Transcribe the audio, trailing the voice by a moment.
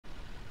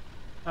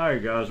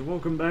Alright guys,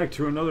 welcome back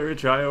to another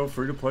itch.io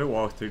free-to-play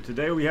walkthrough.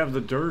 Today we have the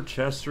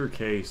Dorchester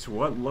Case,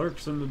 What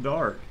Lurks in the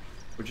Dark,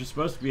 which is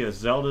supposed to be a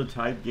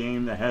Zelda-type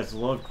game that has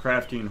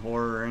Lovecraftian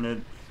horror in it.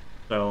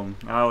 So,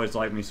 I always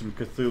like me some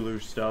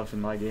Cthulhu stuff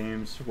in my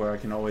games, where I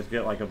can always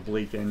get like a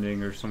bleak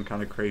ending or some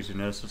kind of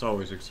craziness. It's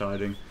always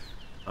exciting.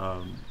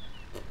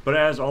 But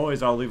as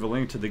always, I'll leave a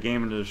link to the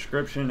game in the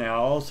description, and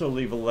I'll also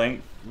leave a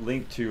link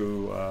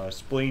to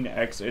Spleen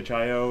X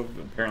itch.io.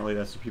 Apparently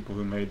that's the people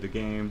who made the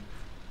game,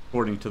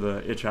 according to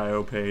the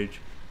itch.io page.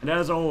 And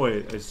as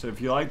always,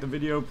 if you like the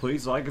video,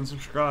 please like and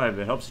subscribe.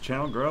 It helps the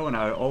channel grow, and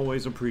I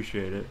always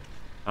appreciate it.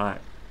 Alright,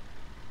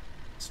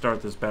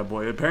 start this bad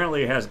boy.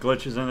 Apparently it has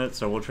glitches in it,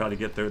 so we'll try to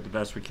get through it the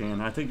best we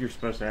can. I think you're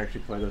supposed to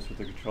actually play this with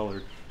the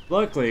controller.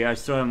 Luckily, I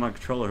still have my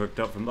controller hooked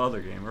up from the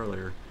other game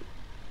earlier.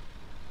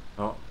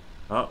 Oh,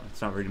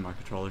 it's not reading my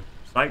controller.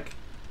 Psych!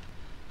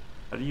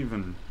 How do you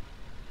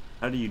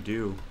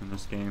do in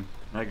this game?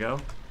 Can I go?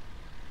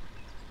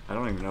 I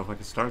don't even know if I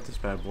can start this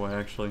bad boy,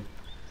 actually.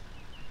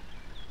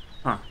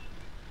 Huh.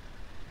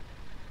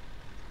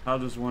 How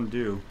does one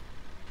do?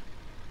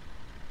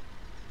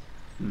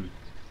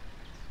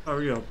 How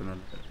are you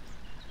opening it?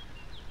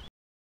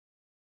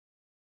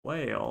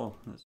 Well,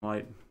 this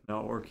might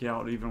not work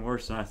out even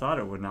worse than I thought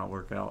it would not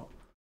work out.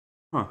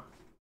 Huh.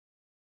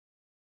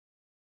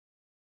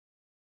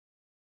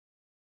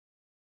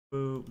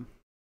 Boop.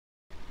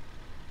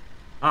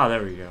 Ah,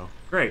 there we go.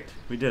 Great,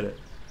 we did it.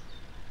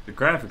 The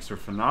graphics are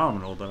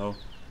phenomenal, though.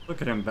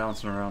 Look at him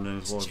bouncing around in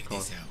his little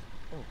car.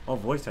 Oh,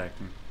 voice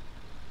acting.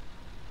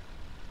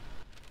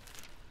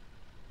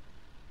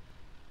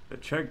 But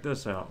check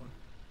this out.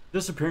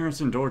 Disappearance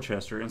in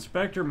Dorchester.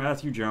 Inspector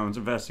Matthew Jones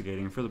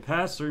investigating. For the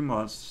past 3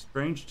 months,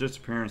 strange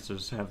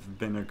disappearances have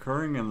been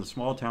occurring in the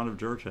small town of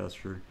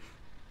Dorchester.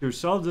 To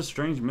solve this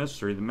strange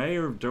mystery, the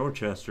mayor of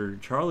Dorchester,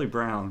 Charlie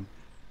Brown...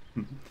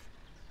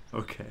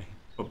 okay,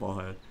 football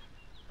head.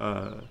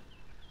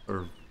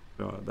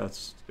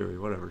 That's Stewie,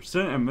 whatever.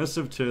 Sent a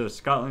missive to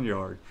Scotland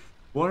Yard.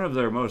 One of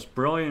their most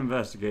brilliant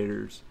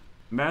investigators,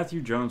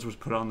 Matthew Jones, was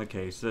put on the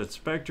case. The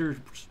inspector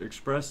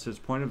expressed his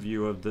point of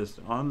view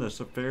on this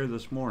affair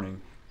this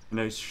morning in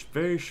a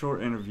very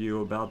short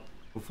interview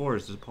before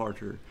his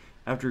departure.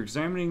 After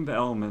examining the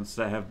elements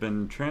that have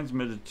been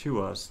transmitted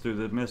to us through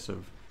the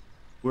missive,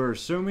 we're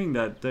assuming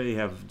that they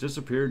have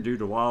disappeared due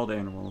to wild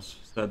animals,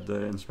 said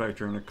the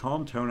inspector in a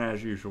calm tone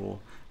as usual.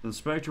 The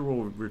inspector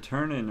will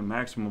return in a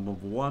maximum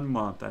of 1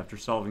 month after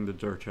solving the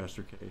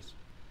Dorchester case.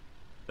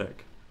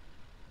 Sick.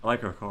 I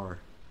like our car.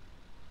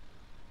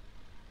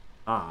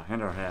 Ah,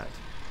 and our hat.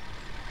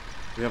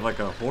 We have like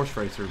a horse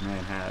racer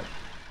man hat.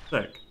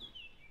 Sick.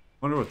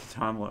 Wonder what the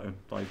time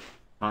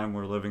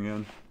we're living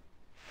in.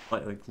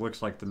 Like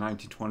looks like the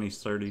 1920s,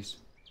 30s.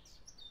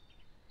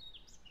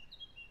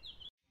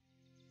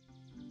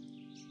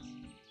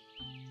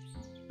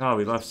 Oh,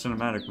 we left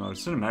cinematic mode.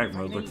 Cinematic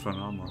mode looked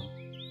phenomenal.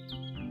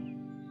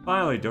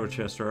 Finally,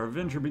 Dorchester, our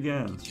adventure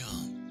begins.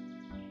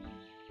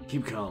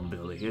 Keep calm,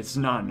 Billy. It's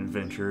not an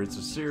adventure. It's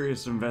a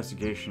serious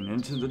investigation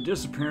into the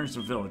disappearance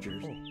of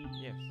villagers. Oh,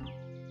 yes.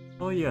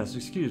 Oh yes,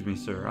 excuse me,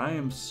 sir. I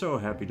am so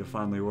happy to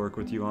finally work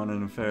with you on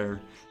an affair.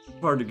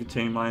 It's hard to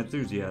contain my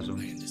enthusiasm.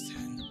 I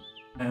understand.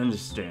 I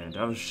understand.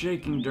 I was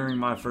shaking during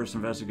my first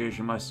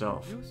investigation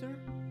myself. You, sir?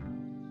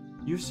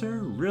 You, sir?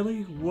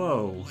 Really?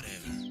 Whoa.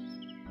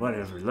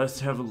 Whatever. Let's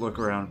have a look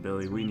around,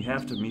 Billy. We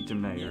have to meet the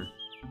mayor.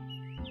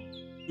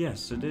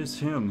 Yes, it is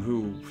him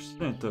who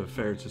sent the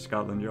affair to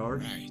Scotland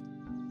Yard. Right.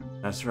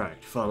 That's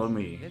right. Follow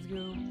me. Let's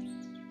go.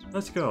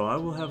 Let's go. I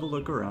will have a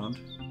look around.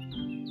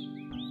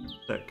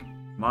 Sick.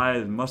 My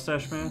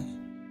mustache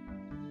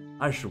man?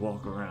 I should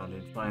walk around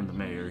and find the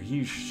mayor.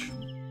 He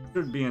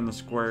should be in the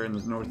square in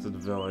the north of the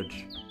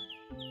village.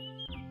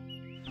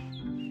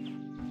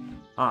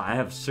 Ah, I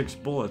have 6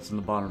 bullets in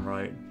the bottom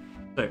right.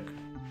 Sick.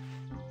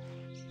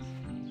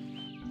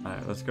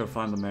 Alright, let's go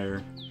find the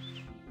mayor.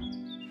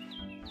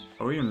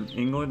 Are we in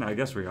England? I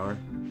guess we are.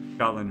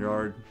 Scotland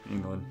Yard,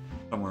 England.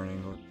 Somewhere in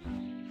England.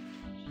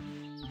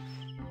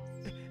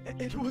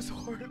 It was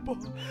horrible.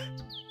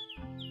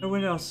 I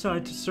went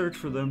outside to search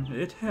for them.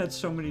 It had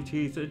so many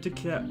teeth. It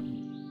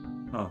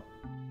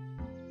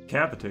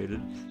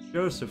decapitated.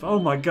 Joseph. Oh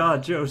my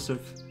god,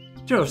 Joseph.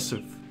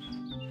 Joseph.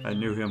 I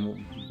knew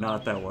him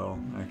not that well,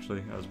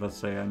 actually. I was about to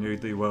say I knew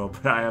thee well,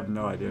 but I have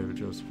no idea who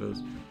Joseph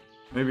is.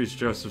 Maybe it's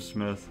Joseph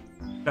Smith.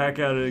 Back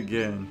at it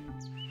again.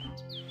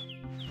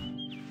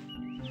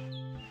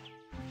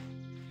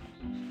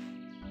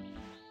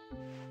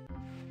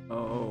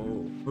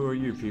 Oh, who are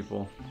you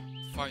people?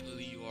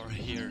 Finally, you are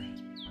here.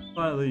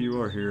 Finally, you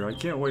are here. I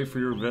can't wait for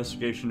your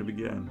investigation to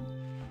begin.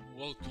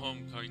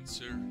 Welcome, kind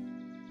sir.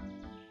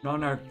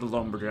 Nonak the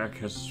lumberjack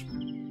has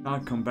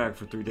not come back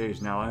for 3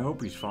 days now. I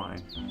hope he's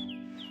fine.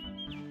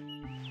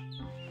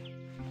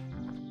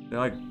 They're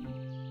like,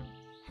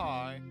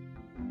 Hi.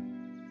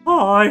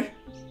 hi!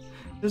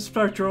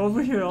 Inspector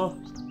over here.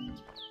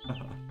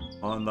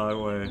 On thy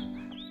way.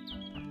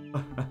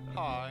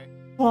 Hi.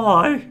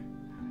 Hi!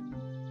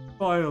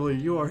 Finally,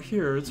 you are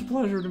here. It's a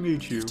pleasure to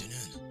meet you.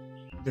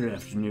 Good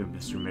afternoon,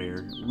 Mr.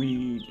 Mayor.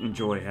 We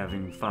enjoy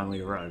having finally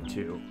arrived,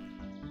 too.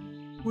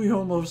 We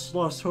almost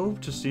lost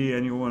hope to see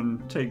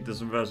anyone take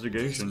this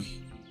investigation.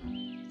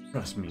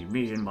 Trust me,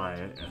 me and my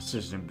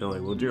assistant Billy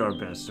will do our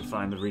best to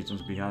find the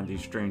reasons behind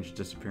these strange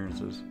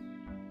disappearances.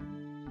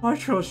 I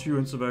trust you,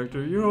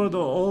 Inspector. You are the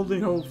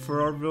only hope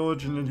for our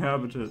village and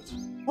inhabitants.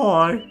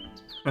 Why?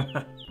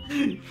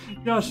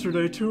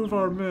 Yesterday, 2 of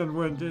our men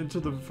went into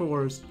the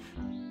forest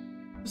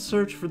to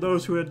search for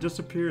those who had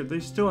disappeared.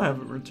 They still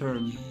haven't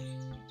returned.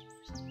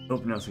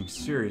 Hope nothing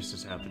serious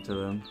has happened to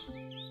them.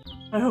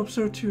 I hope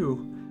so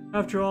too.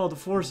 After all, the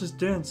forest is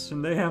dense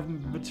and they have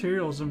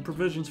materials and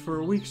provisions for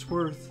a week's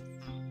worth.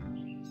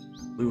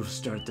 We will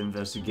start the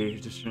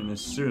investigation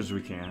as soon as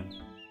we can.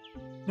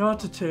 Not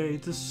today.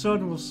 The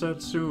sun will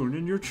set soon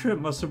and your trip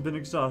must have been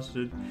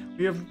exhausted.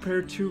 We have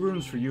prepared 2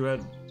 rooms for you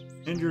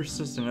and your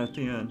assistant at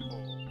the inn.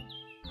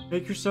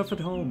 Make yourself at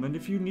home, and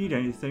if you need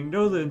anything,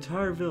 know the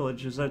entire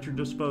village is at your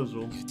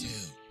disposal. You too.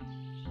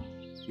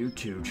 You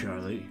too,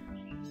 Charlie.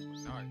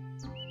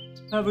 Nice.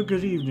 Have a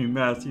good evening,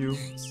 Matthew.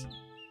 Thanks.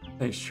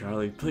 Thanks,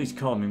 Charlie. Please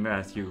call me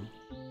Matthew.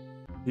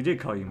 He did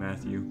call you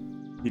Matthew.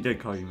 He did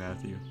call you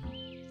Matthew.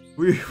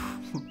 We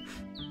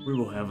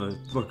will have a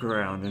look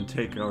around and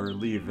take our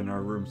leave in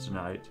our rooms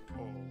tonight.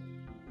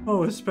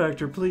 Oh,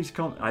 Inspector, please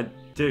call me. I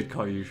did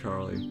call you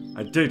Charlie.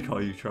 I did call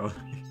you Charlie.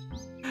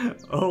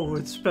 Oh,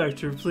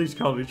 Inspector, please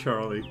call me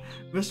Charlie.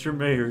 Mr.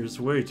 Mayor is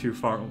way too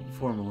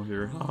formal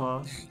here.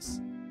 Haha. Thanks.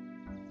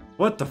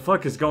 What the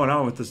fuck is going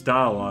on with this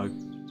dialogue?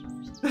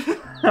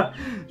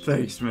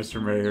 Thanks,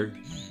 Mr. Mayor.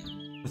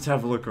 Let's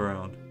have a look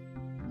around.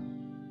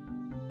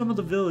 Some of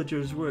the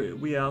villagers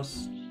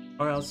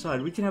are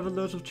outside. We can have a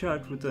little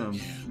chat with them.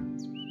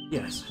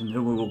 Yeah. Yes, and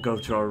then we will go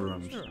to our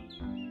rooms. Sure.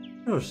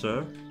 Oh,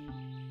 sir.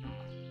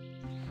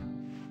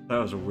 That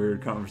was a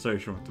weird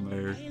conversation with the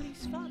mayor.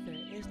 Haley's father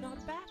is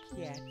not back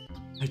yet.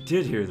 I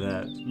did hear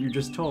that. You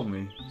just told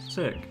me.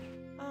 Sick.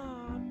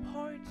 Ah,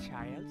 poor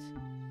child.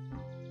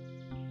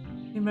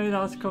 He may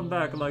not come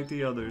back like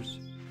the others.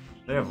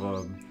 They have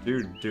a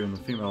dude doing the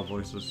female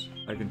voices.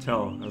 I can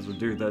tell as a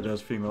dude that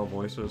does female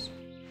voices.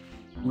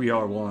 We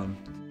are one.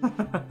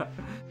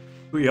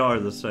 We are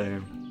the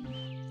same.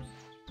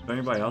 Is there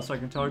anybody else I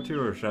can talk to,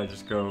 or should I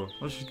just go?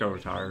 Let's just go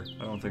retire.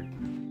 I don't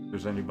think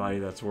there's anybody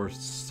that's worth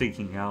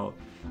seeking out.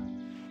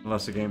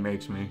 Unless the game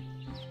makes me.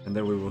 And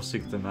then we will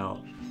seek them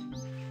out.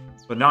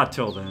 But not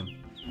till then.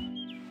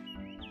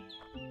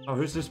 Oh,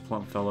 who's this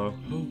plump fellow?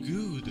 Oh,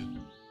 good.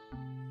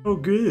 Oh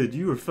good,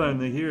 you are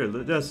finally here.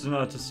 That's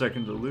not a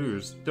second to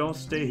lose. Don't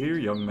stay here,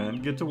 young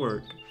man. Get to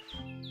work.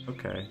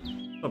 Okay.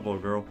 What's up, little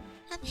girl?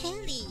 I'm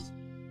Haley.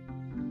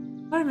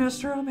 Hi,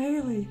 mister. I'm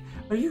Haley.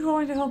 Are you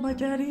going to help my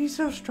daddy? He's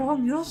so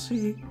strong, you'll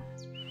see.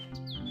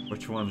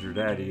 Which one's your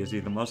daddy? Is he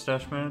the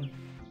mustache man?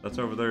 That's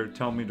over there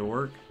telling me to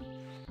work?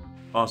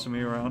 Bossing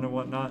me around and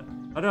whatnot?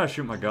 How do I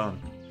shoot my gun?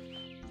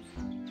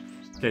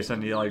 In case I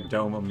need to, like,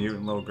 dome a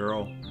mutant little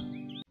girl.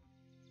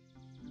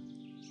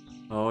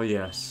 Oh,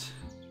 yes.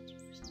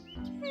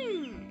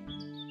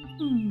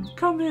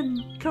 Come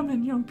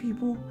in, young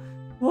people.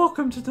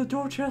 Welcome to the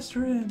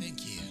Dorchester Inn.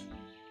 Thank you.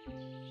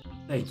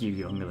 Thank you,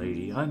 young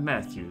lady. I'm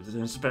Matthew, the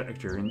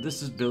inspector, and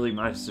this is Billy,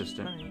 my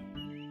assistant.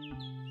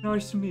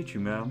 Nice to meet you,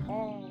 ma'am.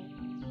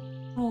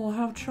 Oh,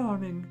 how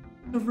charming.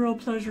 It's a real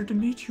pleasure to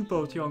meet you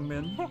both, young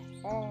men.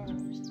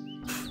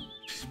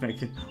 She's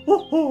making...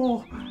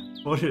 Oh!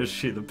 What is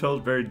she, the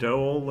Pillsbury Dough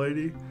old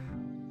lady?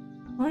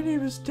 My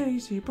name is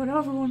Daisy, but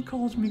everyone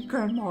calls me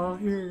Grandma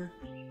here.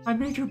 I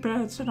made your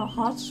beds and a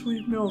hot,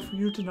 sweet meal for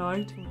you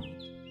tonight.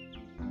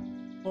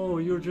 Oh,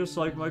 you're just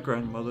like my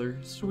grandmother,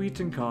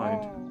 sweet and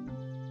kind.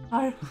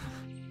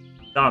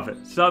 Stop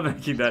it. Stop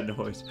making that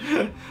noise.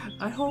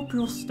 I hope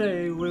you'll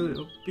stay.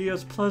 Will be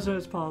as pleasant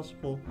as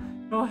possible.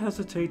 Don't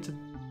hesitate to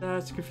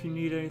ask if you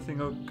need anything,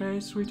 okay,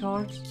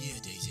 sweetheart? Thank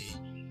you, Daisy.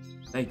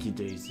 Thank you,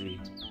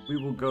 Daisy. We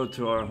will go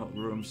to our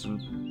rooms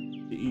and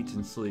eat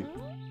and sleep.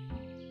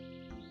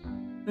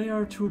 There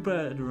are 2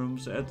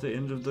 bedrooms at the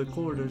end of the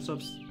corridors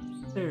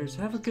upstairs.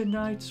 Have a good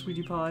night,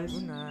 sweetie pies.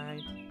 Good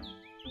night.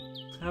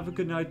 Have a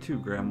good night too,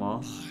 Grandma.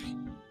 Bye.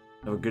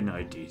 Have a good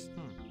night, Daisy.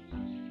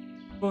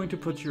 Going to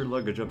put your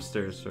luggage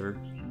upstairs, sir.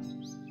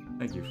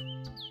 Thank you,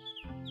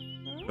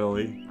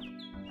 Billy.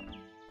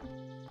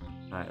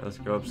 Alright, let's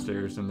go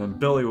upstairs, and then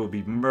Billy will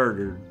be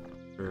murdered.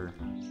 Or...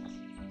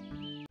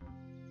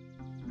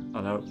 Oh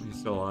no, he's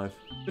still alive.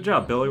 Good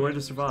job, Billy. Way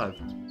to survive.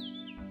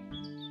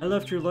 I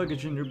left your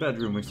luggage in your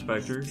bedroom,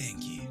 Inspector.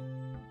 Thank you.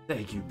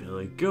 Thank you,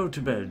 Billy. Go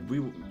to bed. We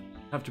will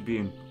have to be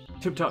in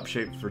tip-top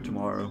shape for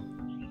tomorrow.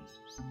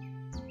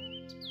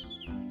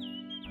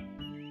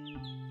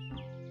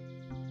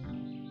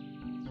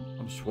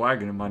 I'm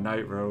swagging in my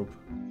night robe.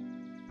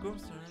 Go,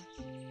 sir.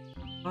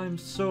 I'm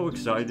so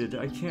excited.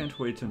 I can't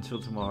wait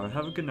until tomorrow.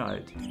 Have a good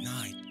night. Good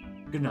night.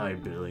 Good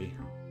night, Billy.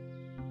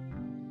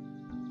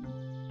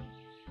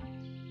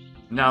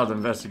 Now the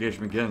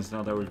investigation begins,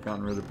 now that we've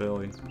gotten rid of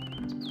Billy.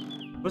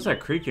 What's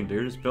that creaking,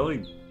 dude? Is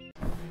Billy...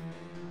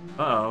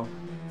 Uh-oh.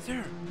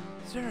 Sir,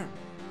 sir.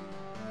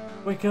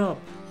 Wake up.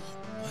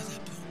 What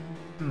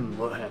happened?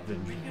 What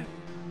happened?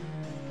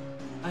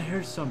 I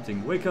heard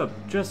something. Wake up.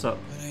 Dress up.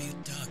 What are you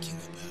talking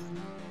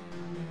about?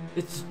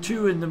 It's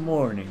 2 in the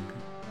morning.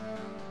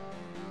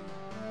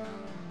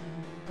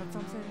 Heard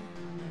something?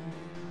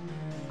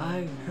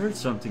 I heard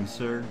something,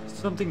 sir.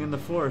 Something in the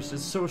forest.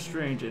 It's so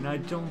strange, and I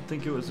don't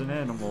think it was an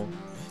animal.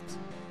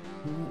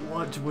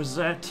 What was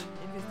that?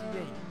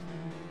 Investigate.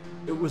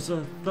 It was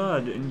a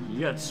thud, and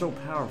yet so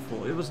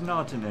powerful. It was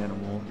not an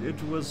animal.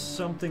 It was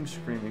something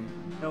screaming.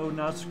 No,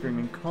 not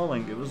screaming.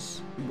 Calling. It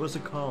was a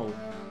call.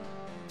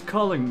 It's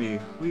calling me.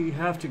 We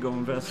have to go Are you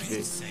investigate.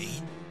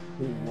 insane?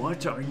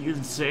 What? Are you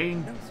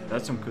insane? No, sir.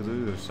 That's some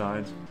Cthulhu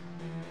sides.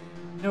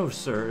 No,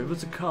 sir. It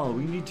was a call.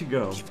 We need to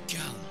go. Keep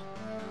calm.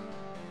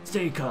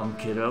 Stay calm,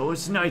 kiddo.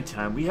 It's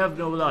nighttime. We have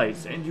no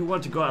lights, and you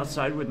want to go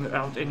outside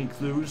without any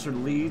clues or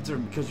leads, or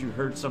because you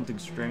heard something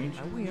strange?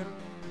 I will.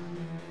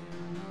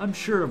 I'm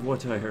sure of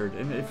what I heard,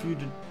 and if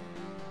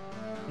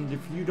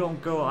you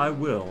don't go, I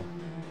will.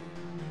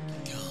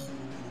 Keep calm.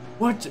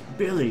 What,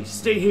 Billy?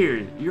 Stay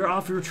here. You're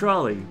off your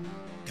trolley.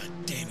 God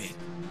damn it.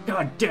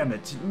 God damn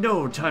it!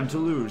 No time to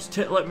lose.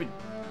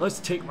 Let's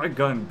take my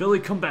gun. Billy,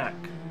 come back.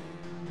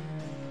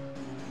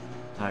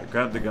 All right,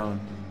 grab the gun.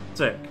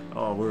 Sick.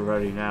 Oh, we're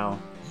ready now.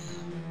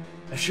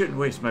 I shouldn't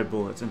waste my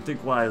bullets and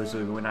think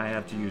wisely when I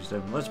have to use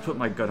them. Let's put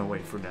my gun away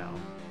for now.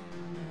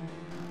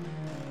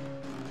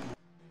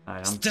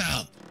 Alright,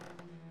 Stop!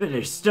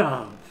 Billy,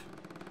 stop!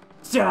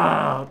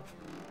 Stop!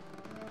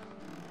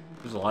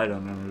 There's a light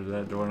on under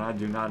that door, and I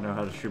do not know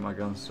how to shoot my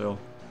gun still.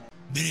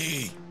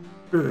 Billy!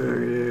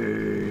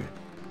 Billy!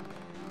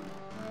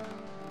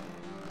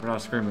 We're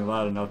not screaming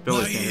loud enough.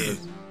 Billy can't hear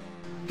us.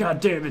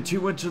 God damn it, he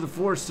went to the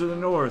forest to the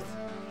north.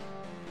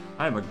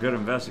 I am a good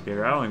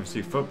investigator. I don't even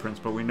see footprints,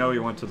 but we know he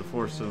went to the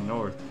forest to the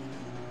north.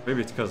 Maybe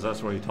it's because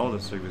that's what he told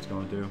us he was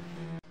going to do.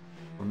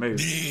 Or maybe...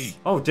 Billy!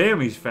 Oh, damn,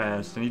 he's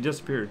fast, and he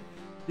disappeared.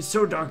 It's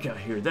so dark out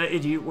here. That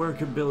idiot, where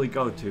could Billy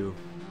go to?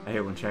 I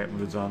hate when chat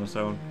moves on its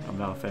own. I'm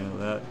not a fan of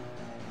that.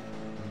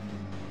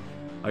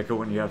 I like it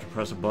when you have to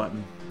press a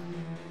button.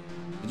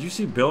 Did you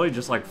see Billy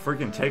just like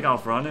freaking take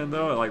off running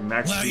though at like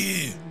max Where are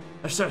speed? you?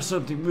 I saw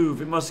something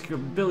move. It must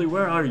have... Billy,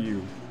 where are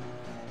you?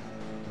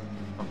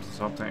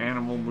 Something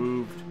animal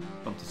moved.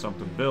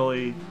 Something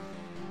Billy.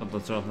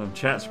 Something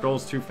chat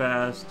scrolls too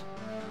fast.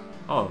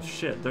 Oh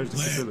shit, there's the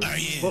Where Cthulhu. are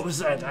you? What was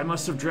that? I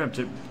must have dreamt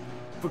it.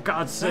 For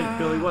God's sake,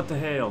 Billy, what the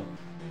hell?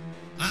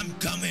 I'm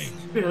coming!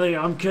 Billy,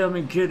 I'm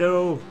coming,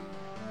 kiddo.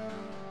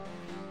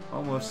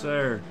 Almost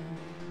there.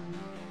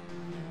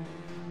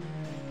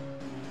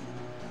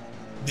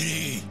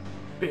 Billy!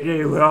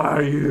 Billy, where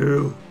are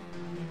you?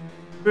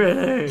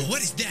 Billy.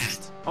 What is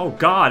that? Oh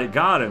God, it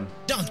got him.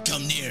 Don't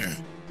come near!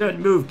 Don't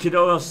move,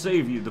 kiddo, I'll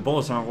save you. The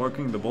bullets aren't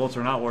working. The bullets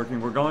are not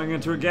working. We're going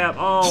into a gap.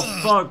 Oh,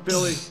 fuck,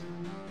 Billy.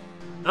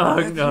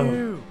 Oh, That's no.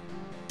 you.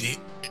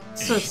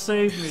 So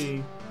save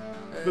me.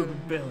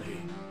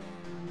 Billy.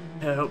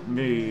 Help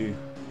me.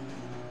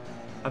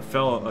 I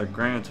fell a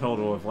grand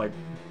total of like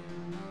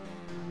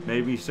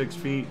maybe 6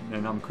 feet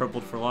and I'm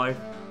crippled for life.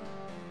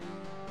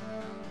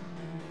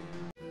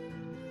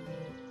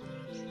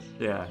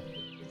 Yeah.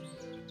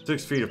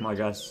 6 feet if my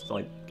guy's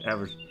like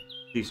average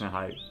decent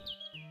height.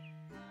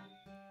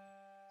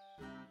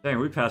 Dang,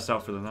 we passed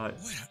out for the night.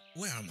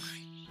 Where am I?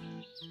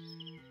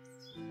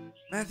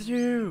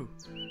 Matthew.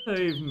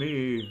 Save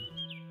me.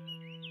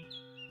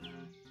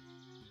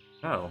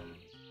 No.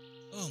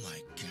 Oh my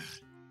god.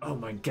 Oh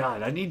my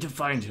God, I need to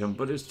find him,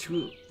 but it's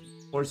too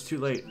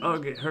late.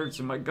 Ugh, it hurts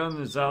and my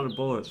gun is out of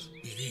bullets.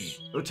 Billy!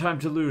 No time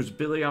to lose.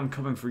 Billy, I'm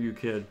coming for you,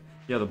 kid.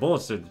 Yeah, the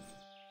bullets did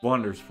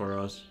wonders for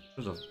us.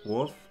 There's a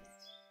wolf.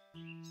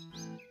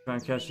 Trying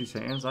to catch these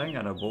hands? I ain't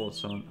got no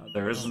bullets, son.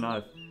 There is a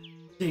knife.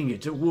 Dang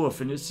it, a wolf,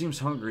 and it seems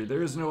hungry.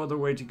 There is no other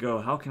way to go.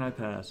 How can I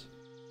pass?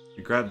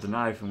 We grab the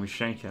knife and we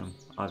shank him,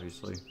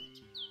 obviously.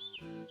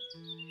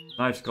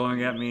 Knife's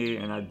going at me,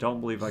 and I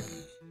don't believe I can...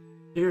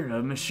 Here,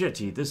 a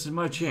machete. This is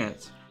my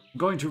chance. I'm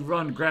going to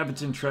run, grab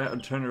it, and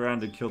turn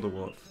around and kill the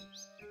wolf.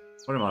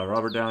 What am I,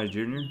 Robert Downey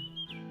Jr.?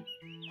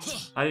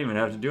 I didn't even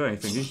have to do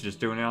anything. He's just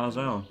doing it on his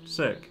own.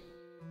 Sick.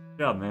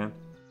 Good job, man.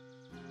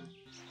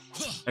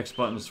 X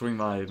button to swing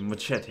my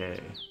machete.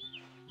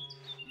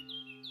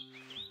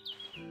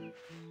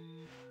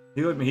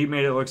 He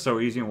made it look so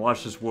easy, and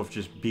watch this wolf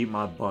just beat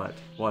my butt.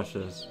 Watch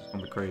this. It's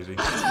gonna be crazy.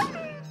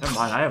 Never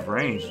mind, I have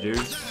range, dude.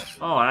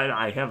 Oh,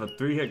 I have a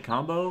 3-hit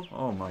combo?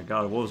 Oh my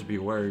god, wolves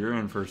beware, you're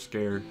in for a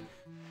scare.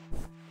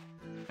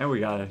 And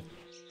we got a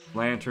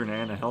lantern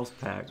and a health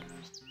pack.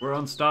 We're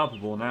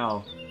unstoppable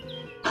now.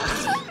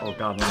 Oh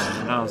god, no,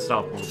 we're not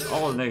unstoppable.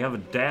 Oh, and they have a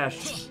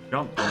dash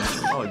jump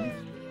thing. Oh, you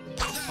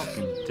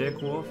fucking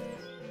dick wolf.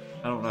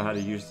 I don't know how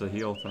to use the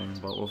heal thing,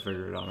 but we'll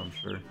figure it out, I'm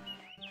sure.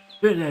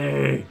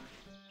 Billy!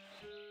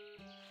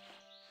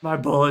 My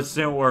bullets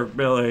didn't work,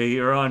 Billy.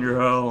 You're on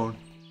your own.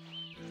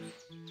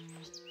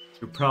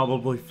 You're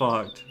probably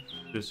fucked.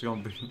 Just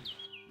gonna be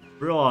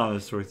real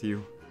honest with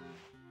you.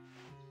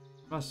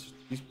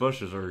 These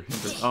bushes are...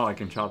 Oh, I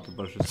can chop the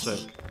bushes. Sick.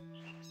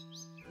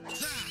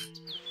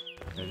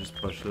 Okay, just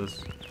push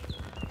this.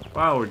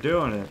 Wow, we're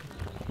doing it.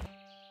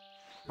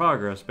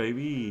 Progress,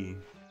 baby.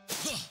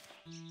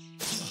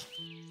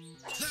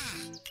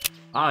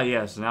 Ah,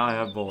 yes, now I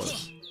have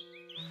bullets.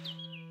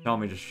 Tell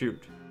me to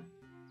shoot.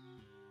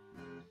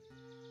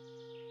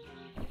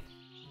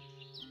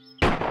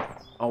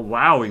 Oh,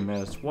 wow, he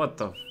missed. What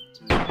the...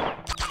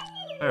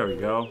 There we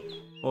go.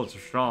 Bullets are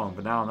strong,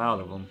 but now I'm out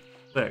of them.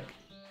 Thick.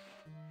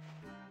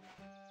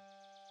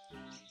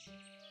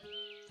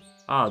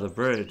 Ah, the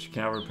bridge.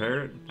 Can I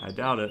repair it? I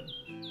doubt it.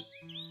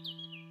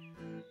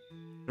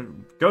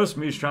 Ghost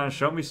Me's trying to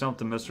show me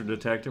something, Mr.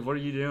 Detective. What are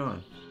you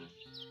doing?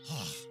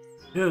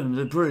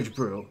 The bridge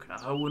broke.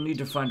 I will need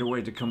to find a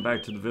way to come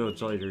back to the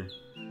village later.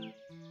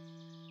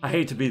 I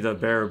hate to be the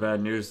bearer of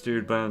bad news,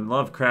 dude, but in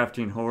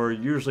Lovecraftian horror,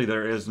 usually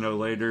there is no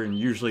later, and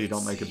usually you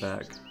don't make it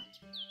back.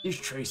 These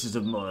traces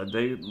of mud,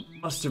 they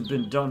must have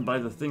been done by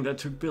the thing that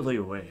took Billy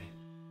away.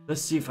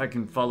 Let's see if I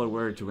can follow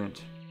where it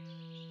went.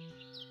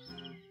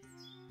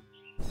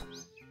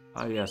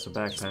 Ah, yes, a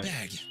backpack.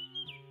 Bag.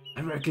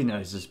 I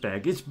recognize this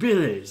bag. It's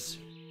Billy's!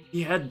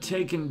 He had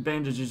taken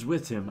bandages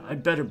with him. I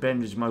better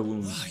bandage my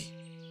wounds. Why?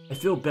 I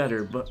feel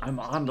better, but I'm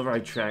on the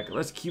right track.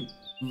 Let's keep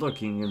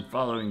looking and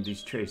following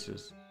these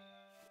traces.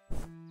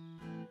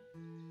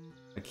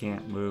 I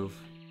can't move.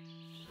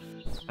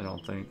 I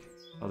don't think.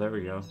 Oh, there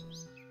we go.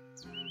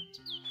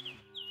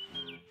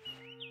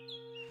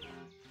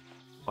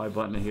 Y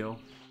button to heal.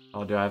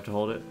 Oh, do I have to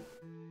hold it?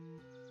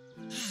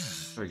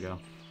 There we go.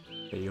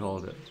 Okay, you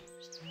hold it.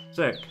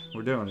 Sick.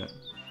 We're doing it.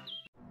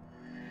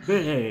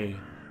 But hey,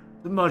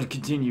 the mud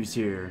continues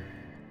here.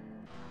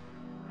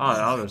 Oh,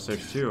 the auto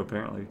 6 too,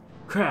 apparently.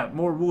 Crap,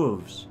 more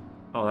wolves.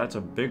 Oh, that's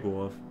a big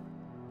wolf.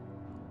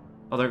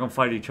 Oh, they're gonna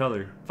fight each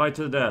other. Fight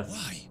to the death.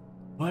 Why?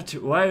 What?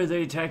 Why are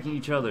they attacking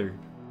each other?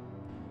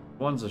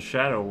 One's a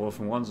shadow wolf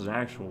and one's an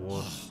actual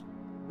wolf.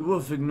 The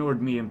wolf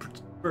ignored me and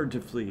preferred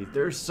to flee.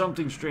 There's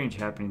something strange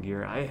happening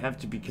here. I have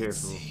to be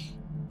careful.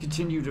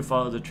 Continue to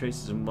follow the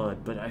traces of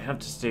mud, but I have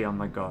to stay on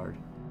my guard.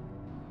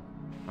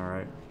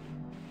 Alright.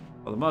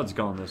 Well, the mud's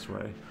going this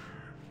way.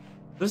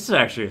 This is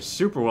actually a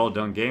super well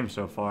done game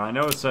so far. I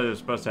know it said it was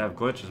supposed to have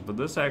glitches, but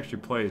this actually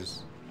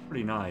plays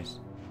pretty nice.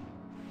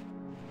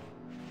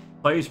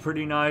 Plays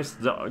pretty nice.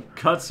 The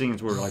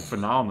cutscenes were like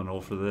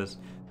phenomenal for this.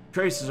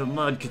 Traces of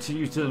mud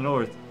continue to the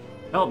north.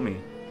 Help me.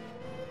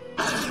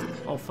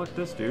 Oh, fuck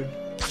this dude.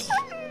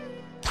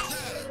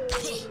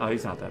 Oh,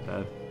 he's not that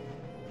bad.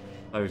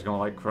 I thought he was gonna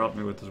like corrupt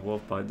me with his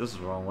wolf bite. This is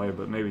the wrong way,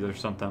 but maybe there's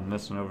something I'm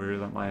missing over here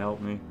that might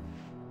help me.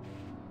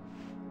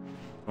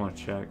 I want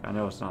to check. I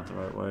know it's not the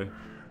right way.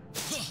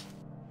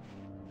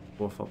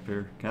 Wolf up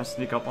here. Can I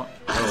sneak up on?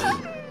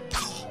 Oh.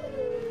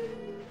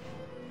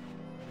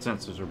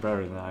 Sensors are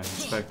better than I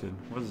expected.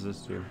 What does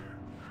this do?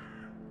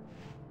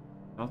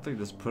 I don't think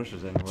this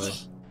pushes anyway.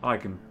 Oh, I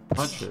can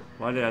punch it.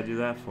 Why did I do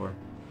that for?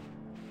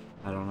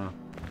 I don't know.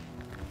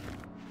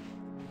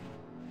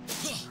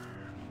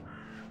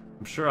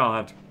 I'm sure I'll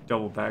have to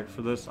double back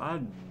for this. I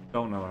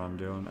don't know what I'm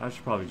doing. I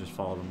should probably just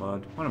follow the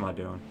mud. What am I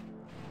doing?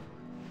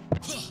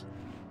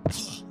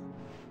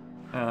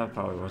 Yeah, that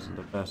probably wasn't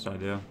the best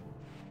idea.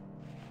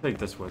 Take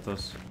this with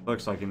us.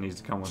 Looks like it needs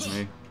to come with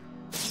me.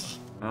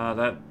 I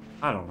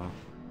don't know.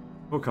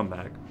 We'll come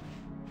back.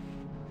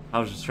 I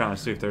was just trying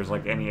to see if there's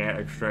like any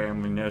extra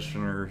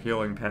ammunition or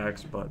healing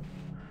packs, but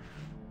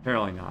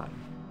apparently not.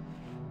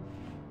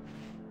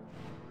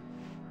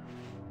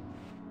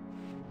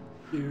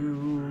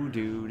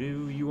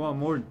 You want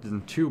more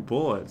than 2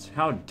 bullets?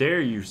 How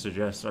dare you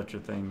suggest such a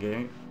thing,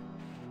 game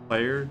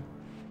player?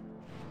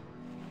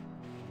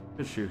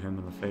 Could shoot him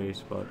in the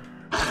face, but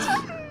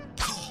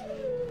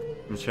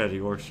machete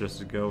works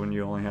just as good when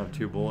you only have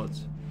 2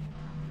 bullets.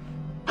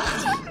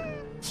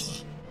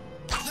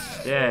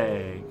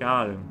 Yay,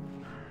 got him.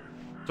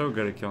 So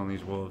good at killing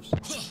these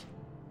wolves.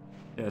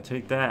 Yeah,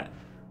 take that.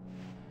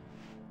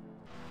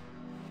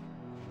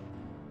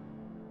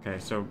 Okay,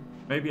 so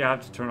maybe I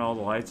have to turn all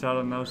the lights out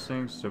on those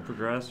things to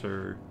progress,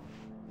 or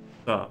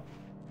what's up?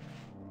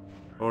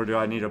 Or do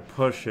I need to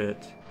push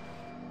it?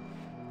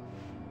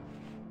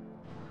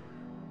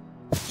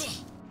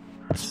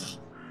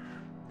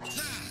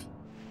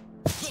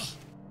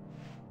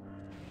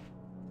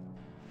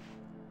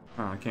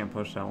 Oh, I can't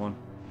push that one.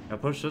 Can I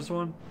push this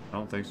one? I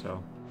don't think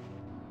so.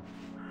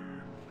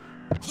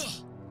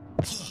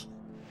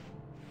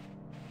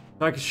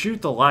 So I can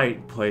shoot the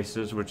light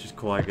places, which is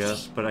cool, I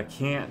guess, but I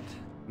can't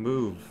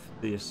move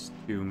this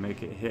to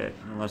make it hit,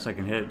 unless I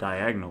can hit it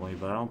diagonally,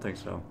 but I don't think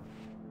so.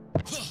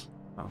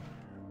 Oh.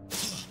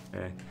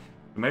 Okay.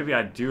 Maybe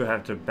I do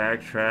have to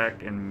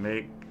backtrack and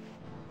make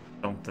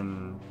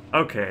something...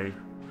 Okay.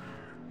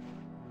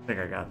 I think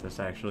I got this,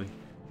 actually.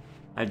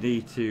 I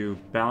need to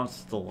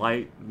bounce the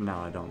light... No,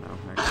 I don't know,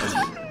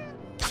 actually.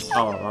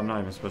 Oh, I'm not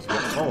even supposed to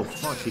go... Oh,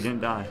 fuck, he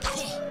didn't die.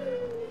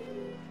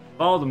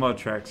 Follow the mud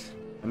tracks.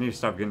 I need to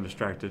stop getting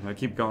distracted. I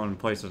keep going in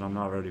places I'm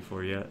not ready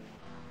for yet.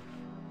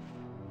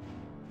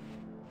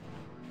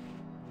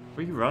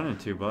 Where are you running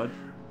to, bud?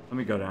 Let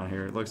me go down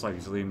here. It looks like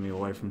he's leading me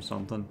away from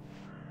something.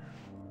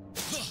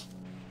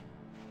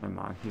 Never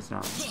mind. He's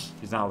not.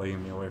 He's not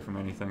leading me away from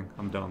anything.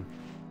 I'm done.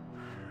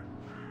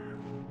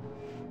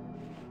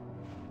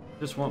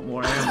 Just want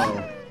more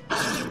ammo.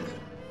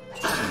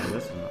 Oh,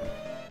 this is not.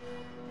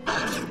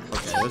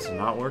 Okay. Yeah, this is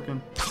not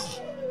working.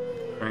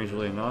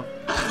 Strangely enough.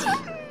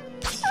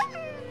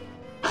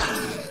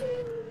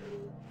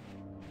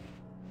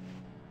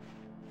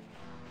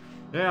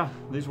 Yeah,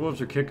 these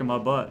wolves are kicking my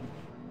butt.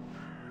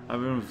 I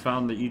haven't even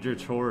found the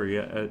Egypt horror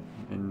yet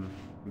and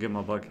get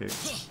my butt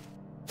kicked.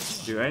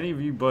 Do any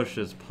of you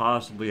bushes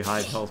possibly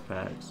hide health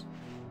packs?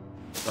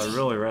 I'd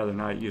really rather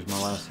not use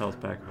my last health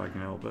pack if I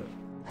can help it.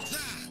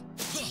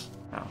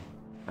 Oh.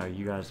 Oh,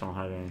 you guys don't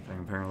hide anything,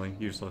 apparently.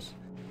 Useless.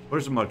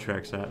 Where's the mud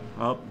tracks at?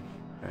 Oh,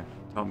 okay.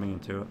 Talk me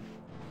into it.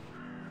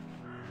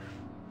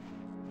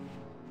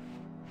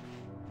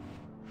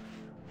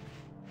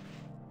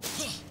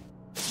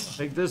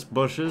 Take this,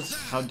 bushes.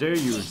 How dare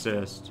you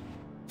exist?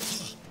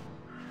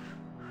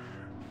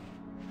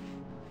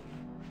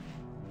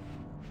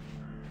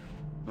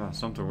 Oh,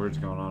 something weird's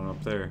going on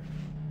up there.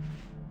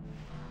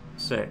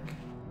 Sick.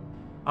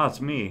 Ah, it's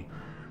me.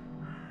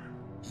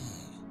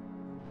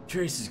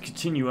 Traces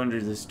continue under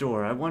this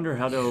door. I wonder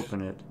how to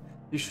open it.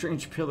 These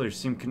strange pillars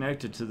seem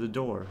connected to the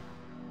door.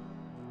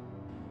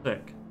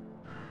 Sick.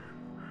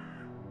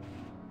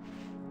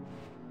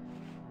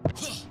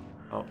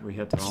 Oh, we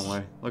hit the wrong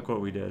way. Look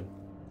what we did.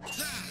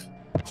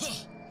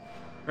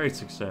 Great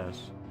success.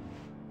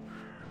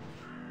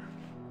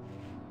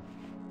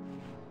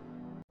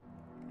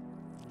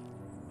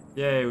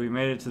 Yay, we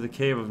made it to the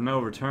cave of no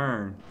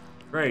return.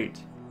 Great.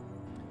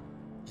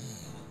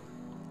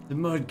 The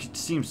mud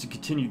seems to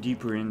continue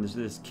deeper into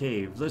this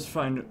cave. Let's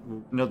find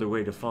another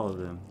way to follow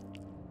them.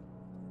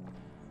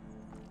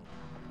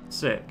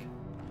 Sick.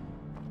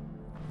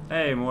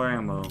 Hey, more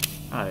ammo.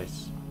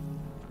 Nice.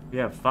 We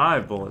have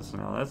 5 bullets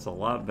now. That's a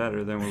lot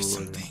better than we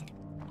would.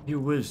 He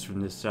whizzed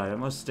from this side. I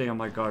must stay on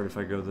my guard if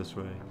I go this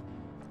way.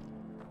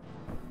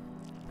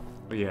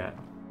 Where you at?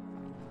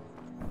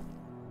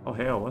 Oh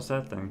hell, what's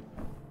that thing?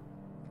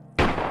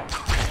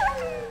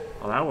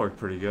 Oh, that worked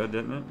pretty good,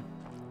 didn't it?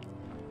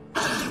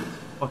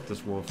 Fuck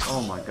this wolf.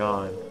 Oh my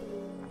god.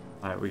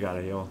 Alright, we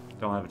gotta heal.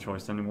 Don't have a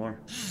choice anymore.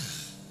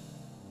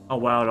 Oh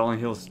wow, it only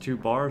heals 2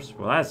 bars?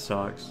 Well, that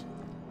sucks.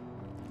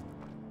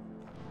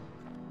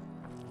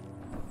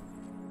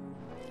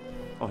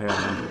 Oh hell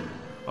no.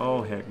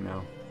 Oh heck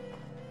no.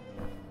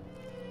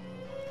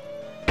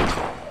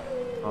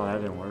 Oh,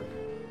 that didn't work.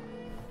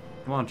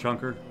 Come on,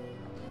 Chunker.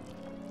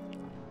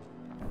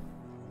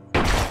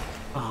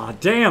 Ah,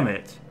 damn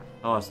it!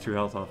 I lost 2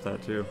 health off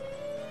that too.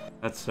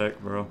 That's sick,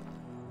 bro.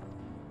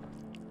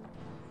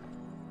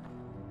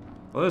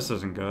 Well, this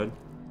isn't good.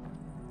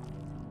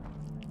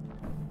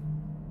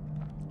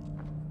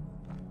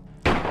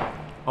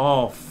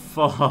 Oh,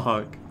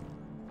 fuck.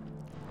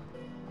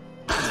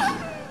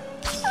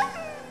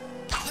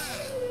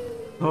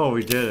 Oh,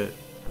 we did it.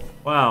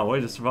 Wow, way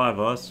to survive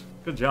us.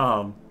 Good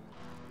job.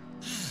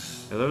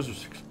 Yeah, those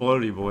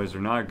explodey boys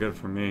are not good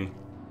for me.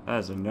 That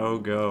is a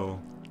no-go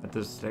at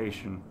this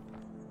station.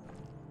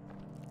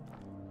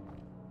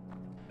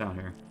 Down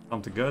here.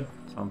 Something good?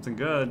 Something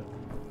good.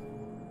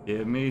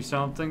 Give me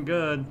something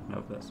good.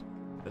 Nope, that's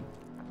good.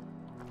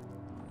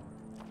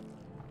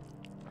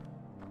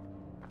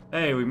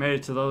 Hey, we made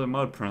it to the other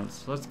mud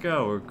prints. Let's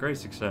go. We're a great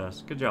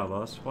success. Good job,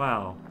 us.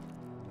 Wow.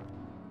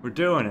 We're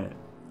doing it.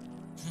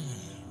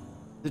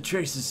 The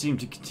traces seem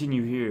to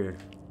continue here.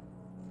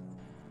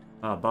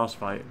 Boss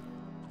fight.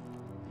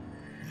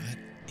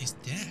 What is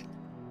that?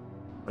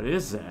 What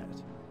is that?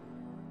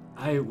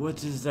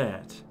 What is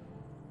that?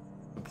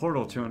 A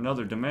portal to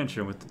another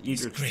dimension with It's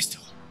eager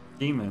crystal.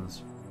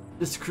 demons.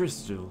 This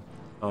crystal.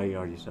 Oh, you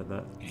already said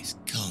that. It is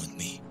calling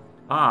me.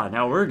 Ah,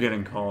 now we're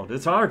getting called.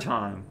 It's our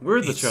time.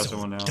 We're the It's chosen so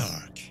one now.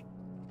 dark.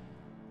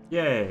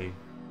 Yay.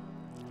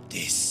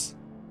 This.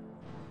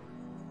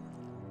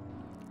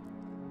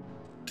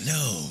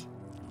 Glow.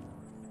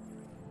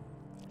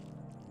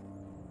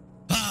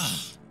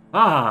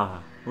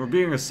 Ah, we're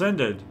being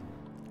ascended.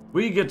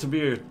 We get to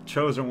be a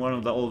chosen one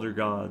of the older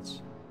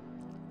gods.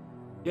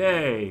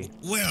 Yay.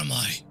 Where am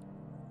I?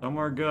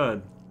 Somewhere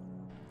good.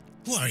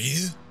 Who are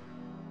you?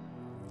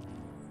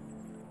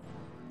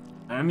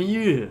 I'm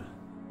you.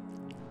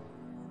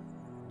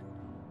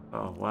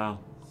 Oh, wow.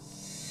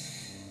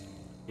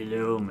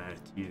 Hello,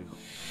 Matthew.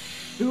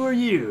 Who are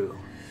you?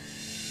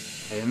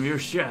 I am your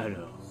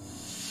shadow.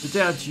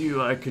 Without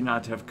you, I could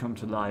not have come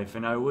to life,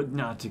 and I would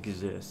not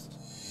exist.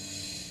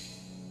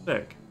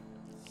 Sick.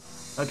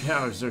 My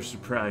powers are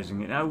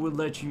surprising, and I will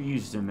let you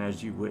use them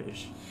as you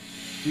wish.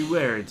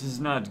 Beware, it is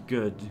not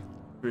good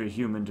for a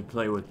human to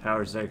play with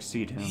powers that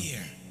exceed him.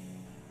 Here.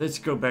 Let's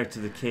go back to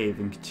the cave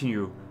and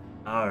continue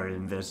our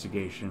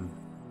investigation.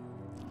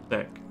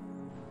 Sick.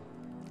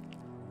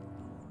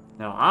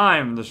 Now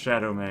I'm the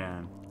Shadow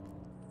Man.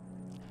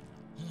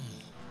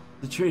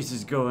 The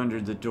traces go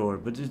under the door,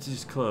 but it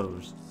is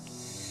closed.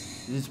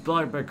 It is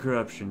blocked by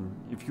corruption.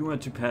 If you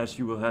want to pass,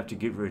 you will have to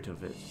get rid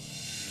of it.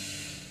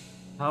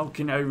 How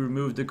can I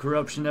remove the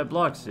corruption that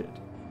blocks it?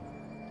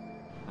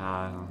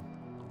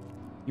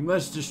 You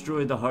must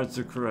destroy the hearts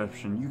of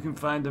corruption. You can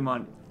find them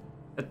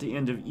at the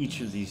end of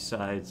each of these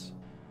sides.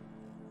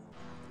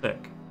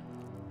 Sick.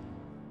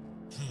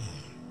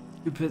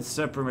 2 pits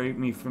separate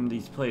me from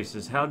these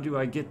places. How do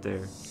I get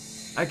there?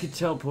 I could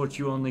teleport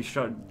you only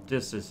short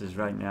distances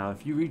right now.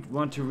 If you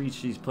want to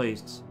reach these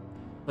places,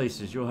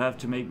 you'll have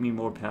to make me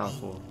more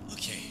powerful.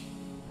 Okay.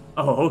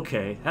 Oh,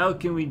 okay. How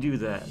can we do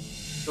that?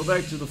 Go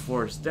back to the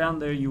forest. Down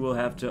there you will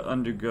have to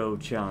undergo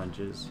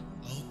challenges.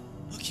 Oh,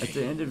 okay. At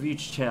the end of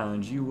each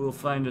challenge, you will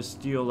find a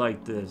steel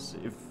like this.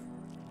 If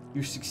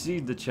you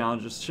succeed the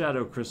challenge, a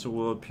shadow crystal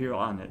will appear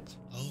on it.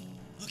 Oh,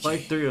 okay.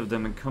 Fight 3 of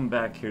them and come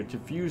back here to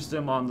fuse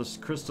them on this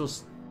crystal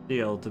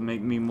steel to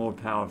make me more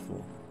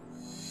powerful.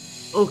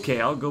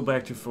 Okay, I'll go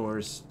back to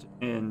forest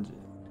and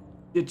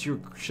get your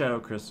shadow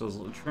crystals.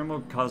 The tremor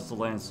caused the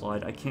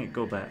landslide. I can't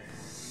go back.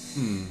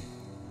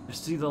 I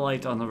see the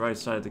light on the right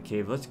side of the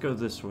cave. Let's go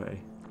this way.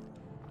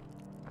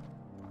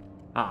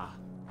 Ah,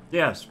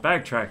 yes,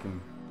 backtracking.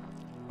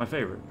 My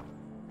favorite.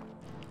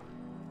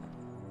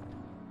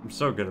 I'm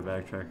so good at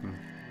backtracking.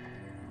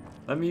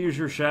 Let me use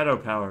your shadow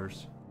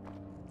powers.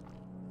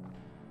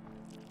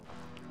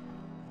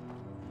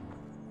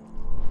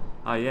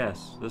 Ah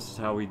yes, this is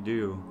how we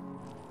do.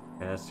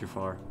 Yeah, that's too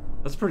far.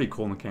 That's a pretty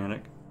cool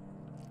mechanic.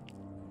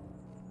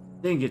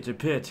 Dang it, to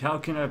pits. How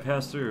can I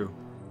pass through?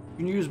 You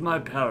can use my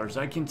powers.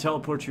 I can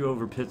teleport you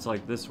over pits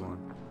like this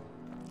one.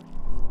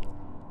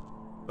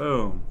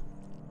 Boom.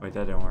 Wait,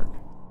 that didn't work.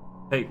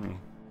 Take me.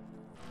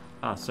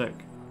 Ah, sick.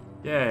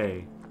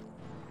 Yay.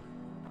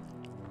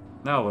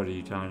 Now what are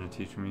you trying to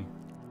teach me?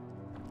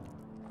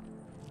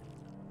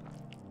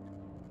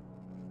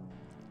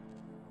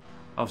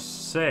 Oh,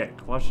 sick.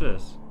 Watch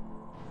this.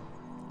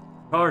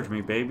 Charge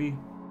me, baby.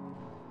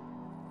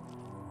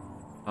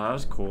 Oh, that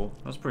was cool.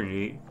 That's pretty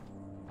neat.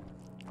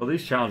 Well,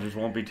 these challenges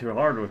won't be too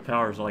hard with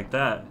powers like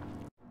that.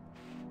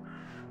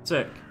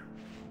 Sick.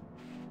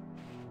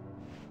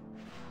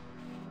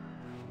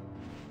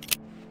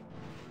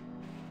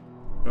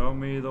 Show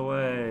me the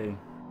way.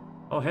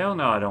 Oh, hell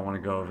no, I don't want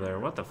to go over there.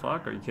 What the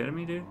fuck? Are you kidding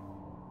me, dude?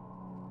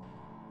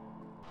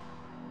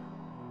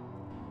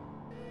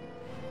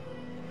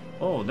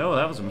 Oh, no,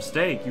 that was a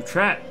mistake. You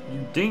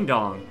you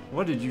ding-dong.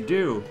 What did you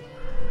do?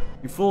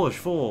 You foolish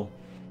fool.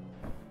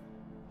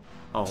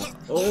 Oh,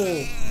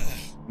 oh.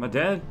 Am I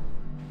dead?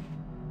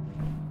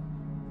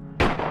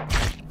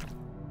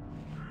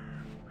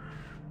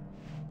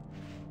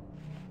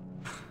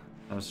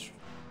 That was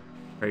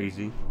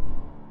crazy.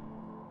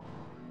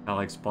 I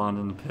like spawned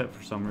in the pit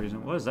for some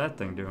reason. What is that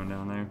thing doing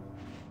down there?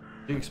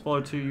 Did you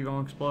explode too? You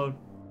gonna explode?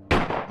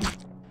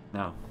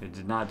 No, it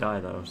did not die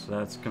though, so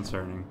that's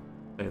concerning,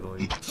 to say the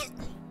least.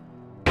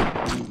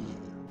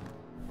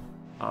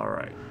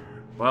 Alright.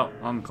 Well,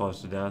 I'm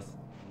close to death,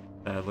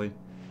 sadly.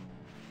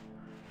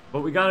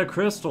 But we got a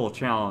crystal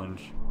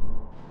challenge.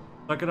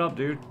 Suck it up,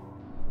 dude.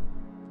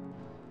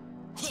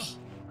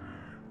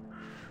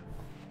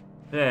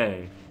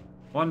 Hey.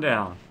 1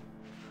 down.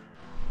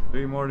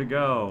 3 more to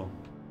go.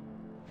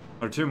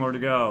 Or 2 more to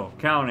go.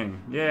 Counting.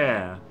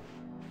 Yeah.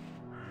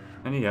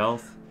 Any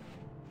health?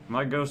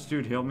 My ghost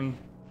dude heal me?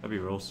 That'd be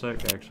real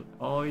sick, actually.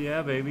 Oh,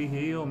 yeah, baby.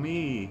 Heal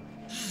me.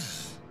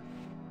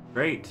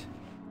 Great.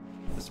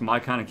 This is my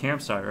kind of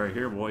campsite right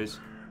here, boys.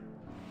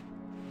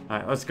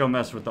 Alright, let's go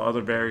mess with the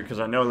other berry, because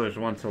I know there's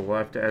one to the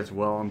left as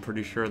well. I'm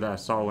pretty sure that I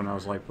saw when I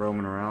was, like,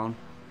 roaming around.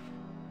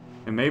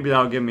 And maybe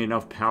that'll give me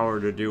enough power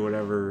to do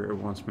whatever it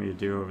wants me to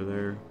do over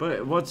there.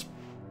 But what's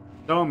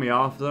throwing me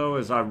off, though,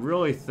 is I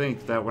really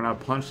think that when I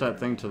punch that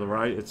thing to the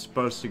right, it's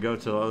supposed to go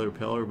to the other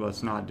pillar, but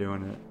it's not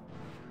doing it.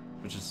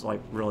 Which is,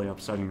 like, really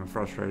upsetting and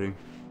frustrating.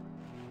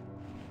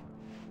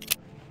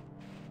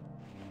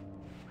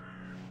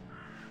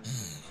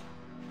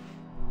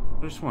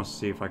 I just want to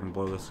see if I can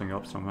blow this thing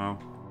up somehow.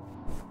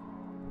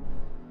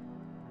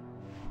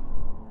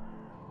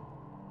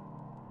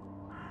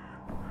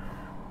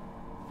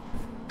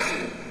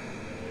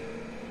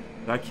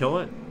 Did I kill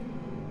it?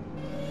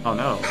 Oh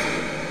no.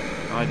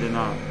 No, I did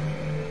not.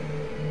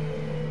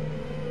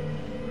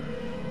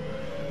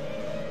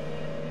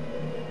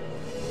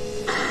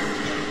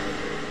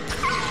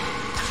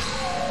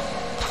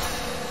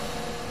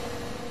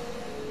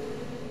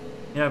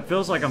 Yeah, it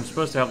feels like I'm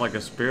supposed to have like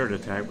a spirit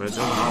attack, but it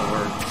doesn't all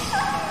work.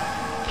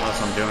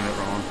 Unless I'm doing it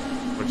wrong,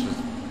 which is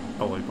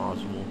totally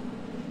possible.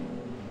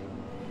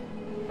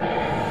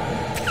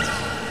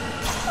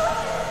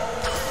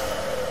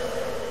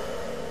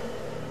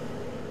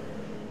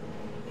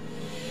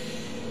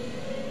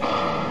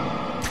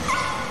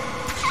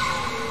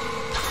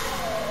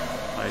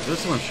 Like,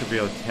 this one should be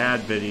a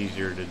tad bit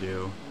easier to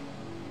do,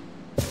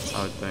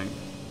 I would think.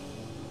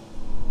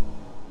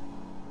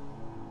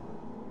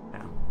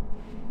 Yeah.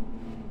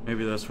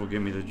 Maybe this will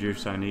give me the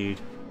juice I need.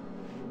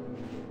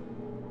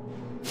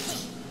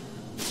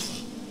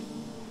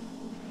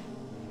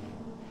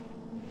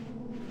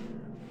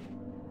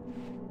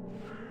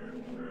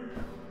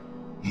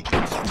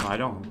 I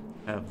don't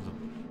have the...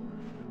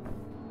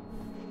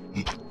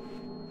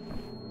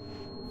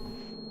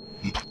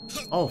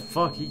 Oh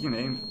fuck, he can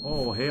aim.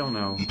 Oh hell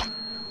no.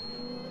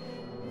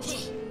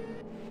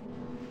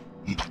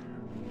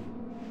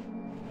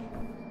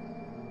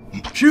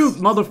 Shoot,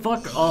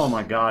 motherfucker! Oh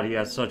my god, he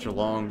has such a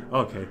long...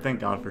 Okay, thank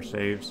god for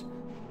saves.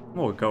 I'm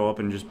gonna go up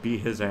and just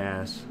beat his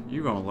ass.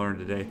 You're gonna learn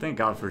today. Thank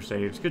God for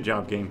saves. Good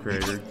job, game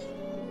creator.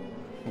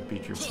 I'll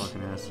beat your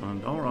fucking ass,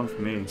 son. Don't run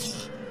from me.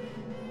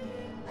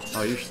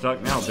 Oh, you're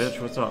stuck now, bitch.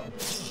 What's up?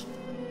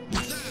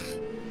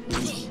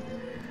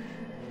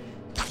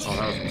 Oh,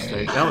 that was a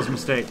mistake. That was a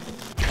mistake.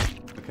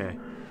 Okay.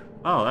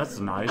 Oh, that's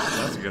nice.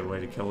 That's a good way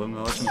to kill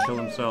him. Let them kill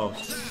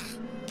themselves.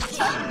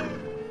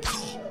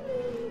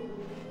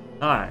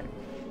 Alright.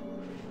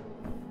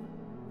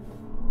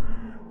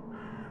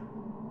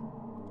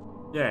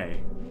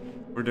 Yay.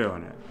 We're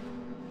doing it.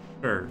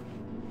 Sure.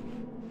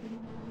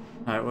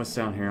 Alright, what's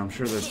down here? I'm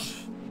sure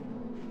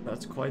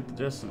that's quite the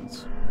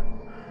distance.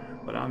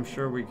 But I'm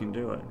sure we can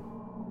do it.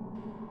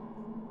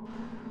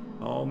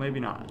 Oh, maybe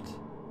not.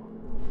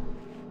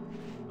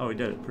 Oh, we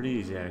did it pretty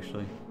easy,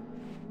 actually.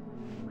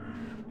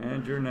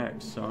 And you're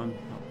next, son.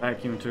 I'll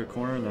back you into a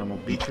corner and then we'll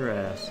beat your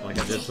ass like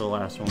I did to the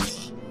last one.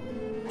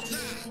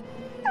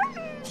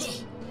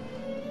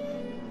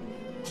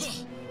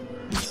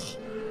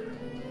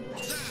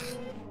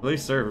 At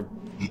least they're...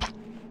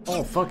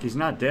 Oh, fuck, he's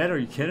not dead? Are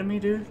you kidding me,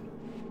 dude?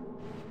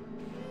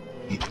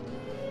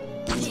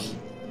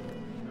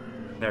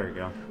 There we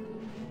go.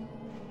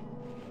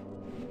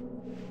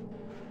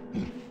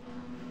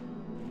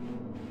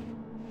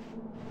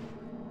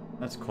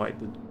 That's quite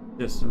the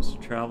distance to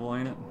travel,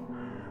 ain't it?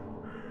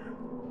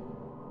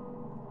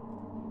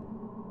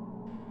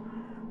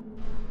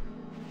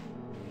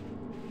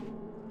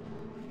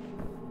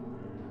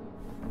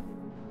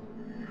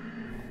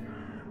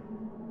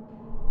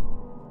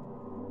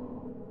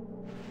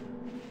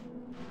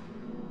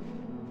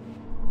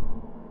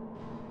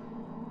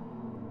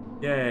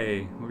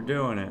 Yay, we're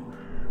doing it.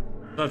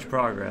 Such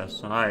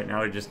progress. Alright,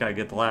 now we just gotta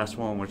get the last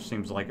one, which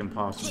seems like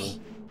impossible.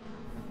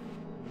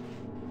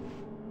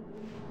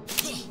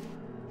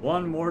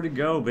 One more to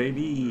go,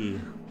 baby.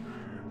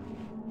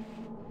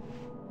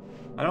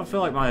 I don't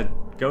feel like my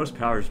ghost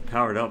power's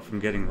powered up from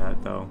getting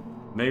that, though.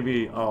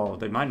 Maybe, oh,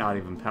 they might not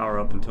even power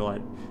up until I...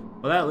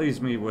 Well, that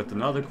leaves me with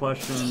another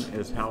question,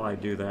 is how I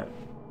do that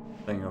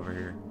thing over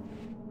here.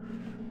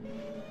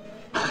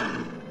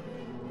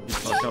 You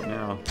fucked up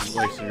now. You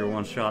wasted your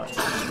one shot.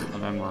 Oh,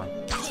 never mind.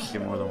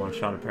 Get more than one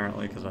shot,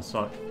 apparently, because I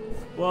suck.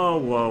 Whoa,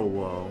 whoa,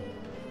 whoa.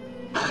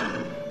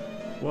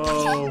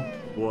 Whoa,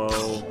 whoa,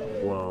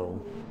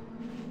 whoa.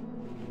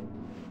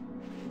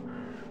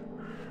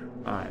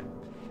 Alright.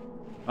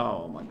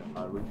 Oh my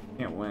god, we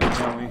can't win,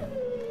 can we?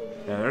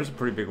 Yeah, there's a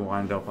pretty big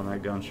wind up on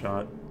that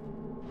gunshot.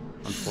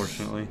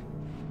 Unfortunately.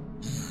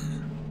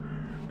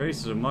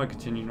 Traces of mud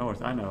continue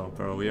north. I know,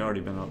 bro. We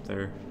already been up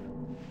there.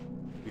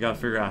 We gotta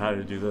figure out how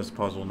to do this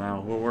puzzle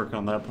now. We'll work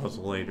on that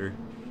puzzle later.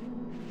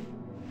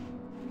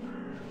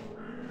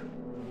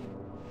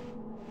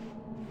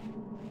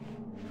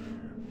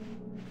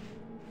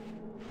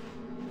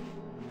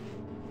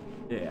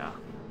 Yeah.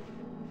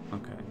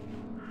 Okay.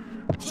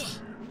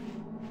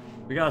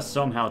 We gotta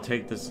somehow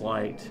take this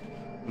light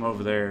from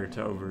over there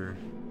to over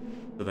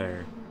to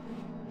there.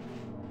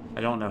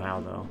 I don't know how,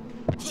 though.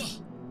 Is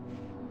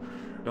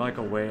there like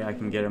a way I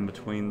can get in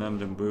between them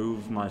to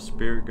move my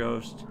spirit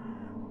ghost?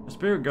 The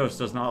spirit ghost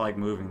does not like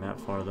moving that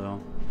far, though.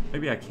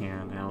 Maybe I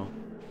can now.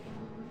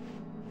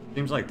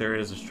 Seems like there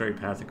is a straight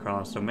path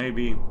across, so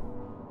maybe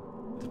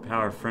with the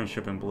power of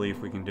friendship and belief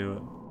we can do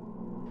it.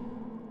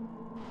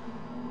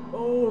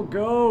 Oh,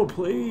 go,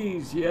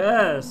 please,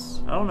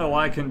 yes! I don't know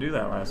why I couldn't do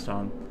that last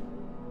time.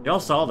 Y'all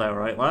saw that,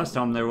 right? Last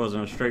time there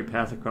wasn't a straight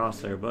path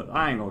across there, but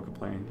I ain't gonna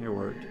complain. It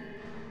worked.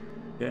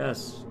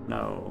 Yes,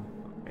 no.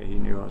 Okay, he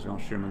knew I was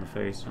gonna shoot him in the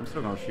face. I'm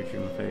still gonna shoot you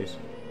in the face.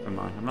 Never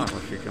mind, I'm not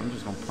gonna shoot you. I'm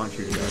just gonna punch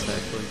you to death,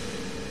 actually.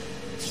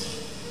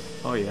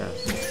 Oh,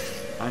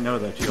 yes. I know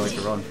that you like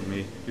to run from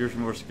me. You're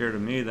more scared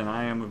of me than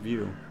I am of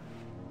you.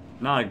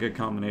 Not a good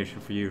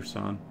combination for you,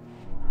 son.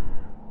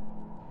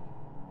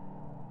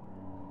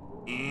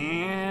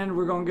 And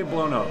we're gonna get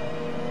blown up.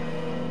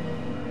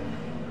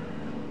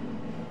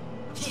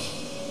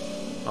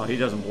 Oh, he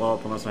doesn't blow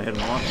up unless I hit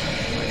him once.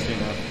 I see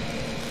that.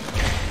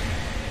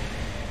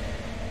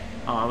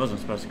 Oh, I wasn't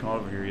supposed to come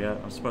over here yet.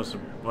 I'm supposed to,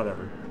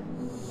 whatever.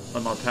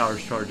 Let my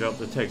powers charge up.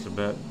 It takes a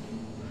bit.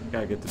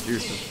 Gotta get the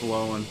juices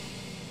flowing.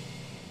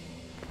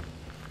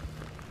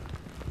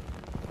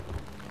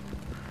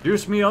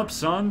 Juice me up,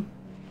 son.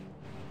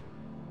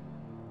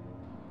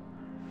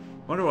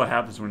 Wonder what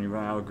happens when you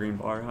run out of green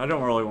bar. I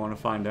don't really want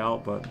to find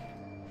out, but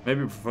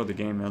maybe before the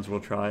game ends we'll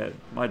try it.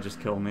 Might just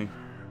kill me.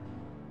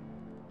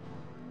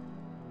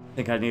 I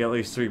think I need at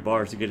least 3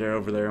 bars to get it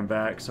over there and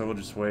back, so we'll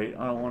just wait.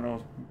 I don't want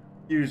to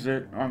use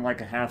it on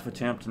like a half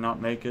attempt to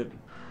not make it.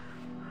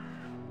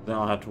 Then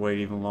I'll have to wait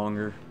even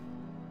longer.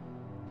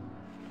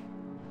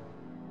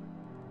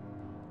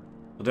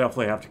 I'll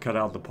definitely have to cut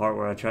out the part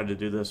where I tried to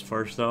do this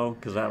first, though,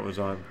 because that was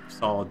a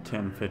solid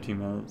 10-15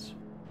 minutes.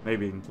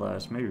 Maybe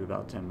less, maybe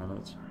about 10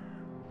 minutes.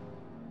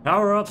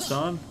 Power up,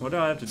 son! What do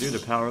I have to do to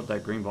power up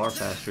that green bar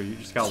faster? You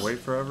just gotta wait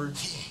forever?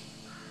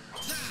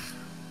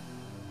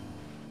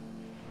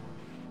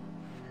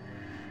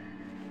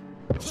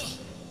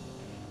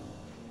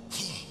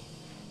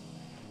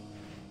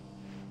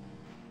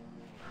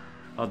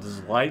 Oh,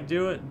 does light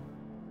do it?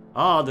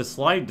 Oh, this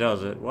light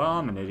does it. Well,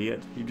 I'm an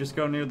idiot. You just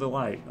go near the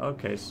light.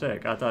 Okay,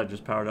 sick. I thought it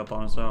just powered up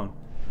on its own.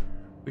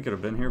 We could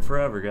have been here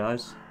forever,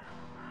 guys.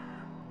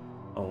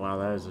 Oh, wow,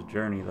 that is a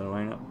journey, though,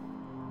 ain't it?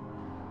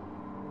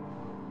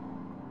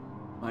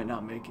 Might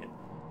not make it.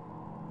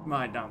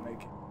 Might not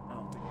make it. I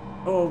don't think.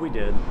 Oh, we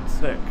did.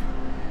 Sick.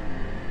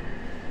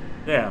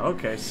 Yeah,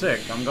 okay,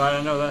 sick. I'm glad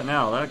I know that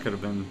now. That could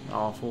have been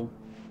awful.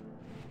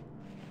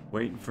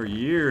 Waiting for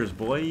years,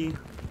 boy.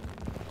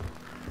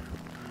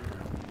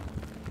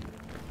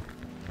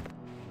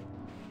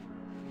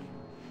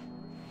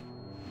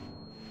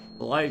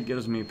 The light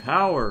gives me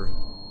power.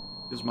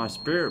 Gives my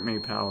spirit me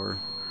power.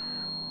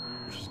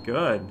 Which is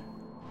good.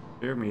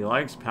 Spirit me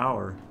likes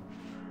power.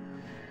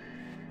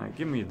 Alright,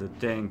 give me the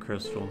dang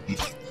crystal.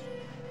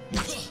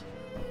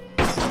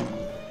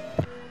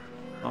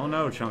 Oh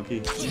no,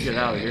 Chunky. You get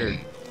out of here.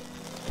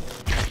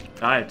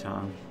 Diet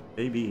time.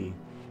 Baby.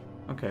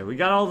 Okay, we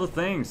got all the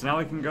things. Now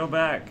we can go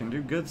back and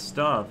do good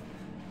stuff.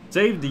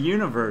 Save the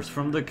universe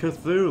from the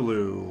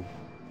Cthulhu.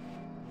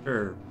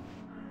 Sure.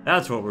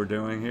 That's what we're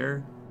doing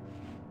here.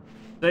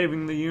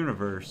 Saving the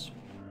universe.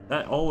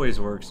 That always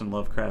works in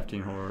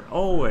Lovecraftian horror.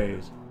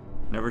 Always.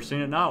 Never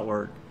seen it not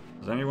work.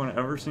 Has anyone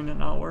ever seen it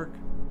not work?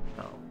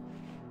 No.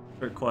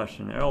 Good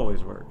question. It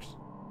always works.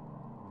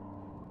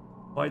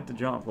 Quite the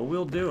jump, but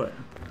we'll do it.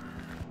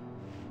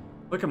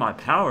 Look at my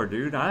power,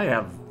 dude. I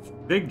have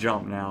big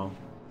jump now.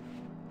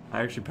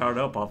 I actually powered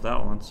up off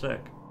that one.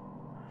 Sick.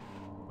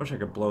 Wish I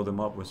could blow them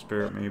up with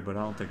Spirit Me, but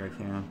I don't think I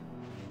can.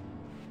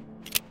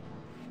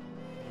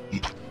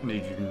 I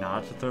need you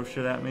not to throw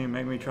shit at me and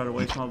make me try to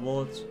waste my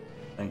bullets.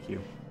 Thank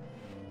you.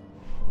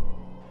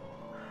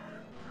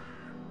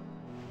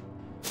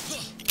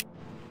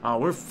 Oh,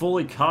 we're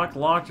fully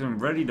cock-locked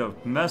and ready to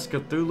mess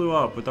Cthulhu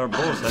up with our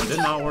bullets. That did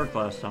not work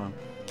last time.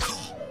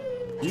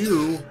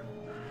 You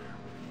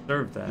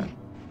deserve that.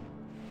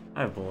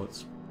 I have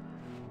bullets.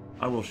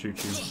 I will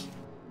shoot you.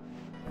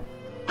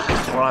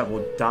 Or I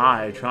will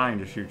die trying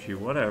to shoot you.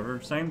 Whatever.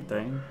 Same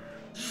thing.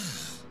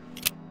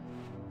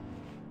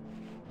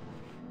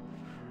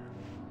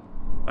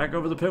 Back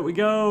over the pit we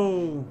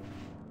go!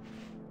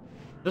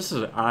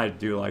 I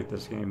do like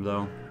this game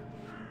though.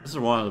 This is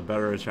one of the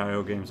better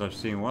HIO games I've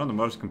seen. One of the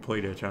most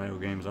complete HIO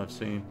games I've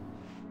seen.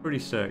 Pretty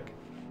sick.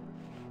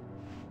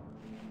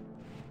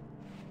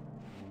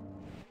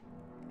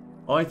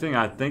 Only thing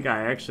I think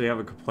I actually have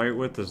a complaint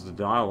with is the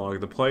dialogue.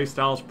 The play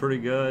style's pretty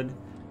good.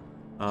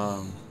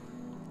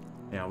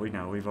 Yeah, we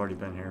know. We've already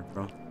been here,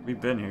 bro. We've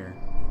been here.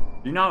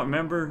 Do you not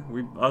remember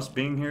us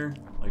being here?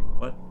 Like,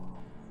 what?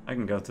 I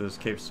can go through this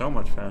cave so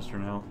much faster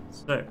now.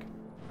 Sick.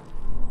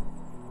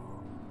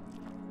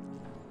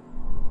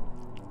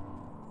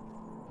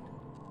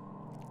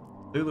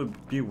 Cthulhu,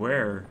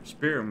 beware.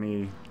 Spirit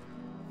Me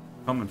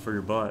coming for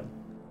your butt.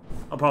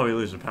 I'll probably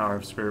lose the power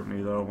of Spirit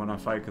Me, though, when I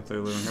fight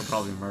Cthulhu, and he'll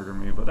probably murder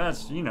me. But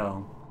that's, you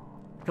know,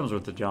 comes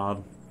with the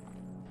job.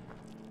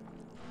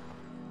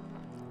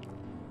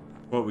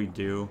 What we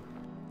do.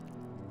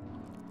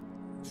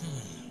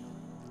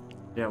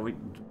 Yeah,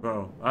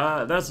 bro.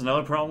 That's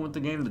another problem with the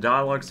game. The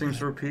dialogue seems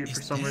to repeat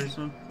for some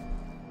reason.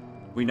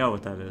 We know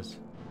what that is.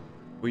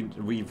 We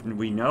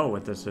know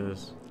what this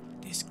is.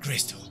 This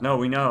crystal. No,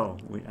 we know.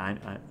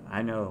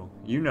 I know.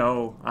 You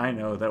know. I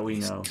know that we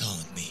know.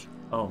 Calling me.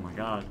 Oh my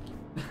god.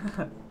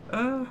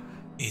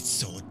 It's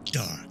so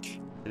dark.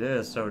 It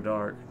is so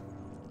dark.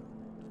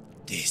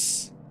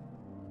 This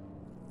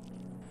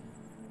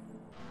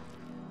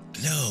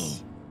glow.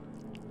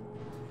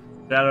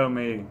 Shadow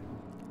me.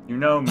 You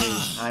know me.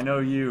 I know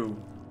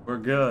you. We're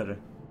good.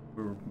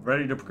 We're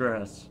ready to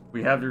progress.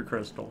 We have your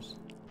crystals.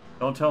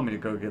 Don't tell me to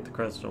go get the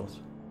crystals.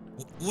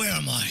 Where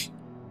am I?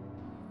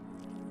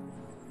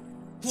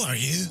 Who are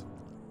you?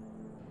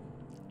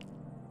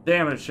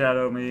 Damn it,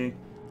 Shadow me.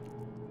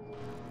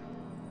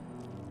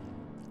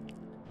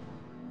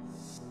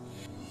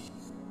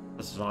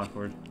 This is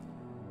awkward.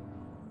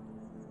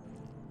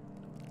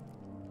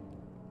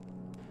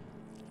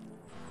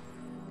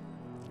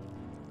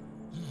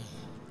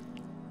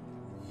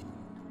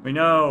 We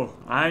know.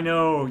 I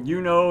know.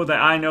 You know that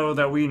I know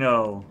that we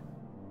know.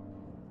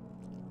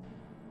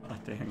 Oh,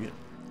 dang it.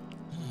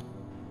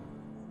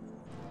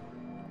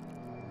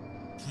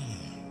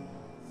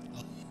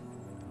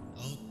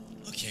 Oh,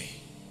 okay.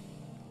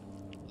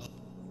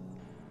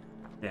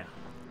 Yeah.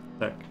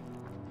 Sick.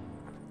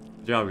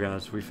 Good job,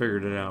 guys. We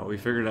figured it out. We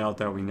figured out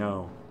that we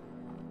know.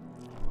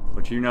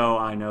 But you know,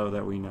 I know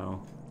that we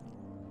know.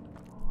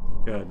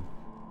 Good.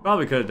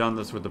 Probably could have done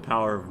this with the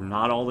power of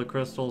not all the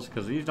crystals,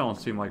 because these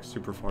don't seem like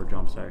super far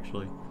jumps,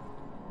 actually.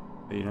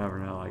 But you never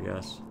know, I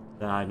guess.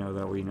 That I know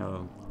that we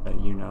know that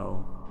you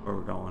know where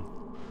we're going.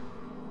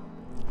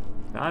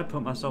 Did I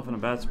put myself in a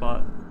bad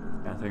spot?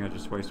 I think I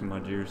just wasted my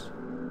juice.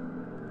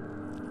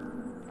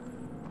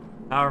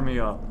 Power me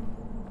up.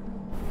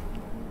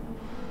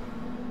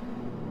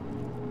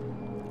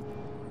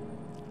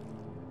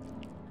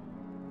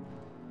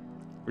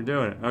 We're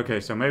doing it. Okay,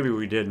 so maybe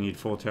we did need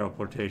full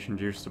teleportation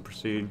juice to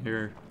proceed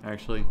here,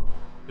 actually.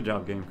 Good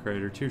job, game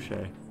creator. Touche.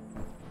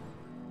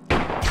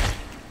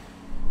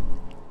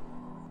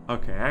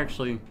 Okay,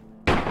 actually,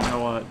 know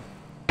what?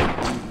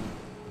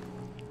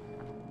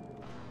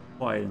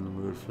 Quite in the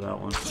mood for that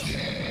one.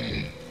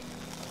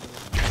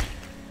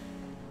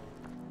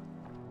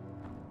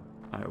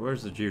 Alright,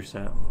 where's the juice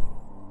at?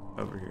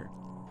 Over here.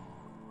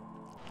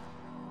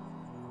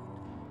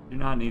 Do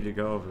not need to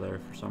go over there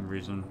for some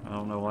reason. I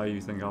don't know why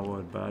you think I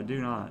would, but I do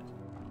not.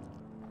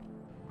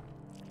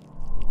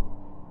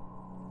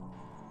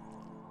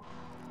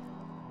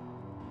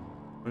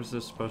 Where's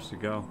this supposed to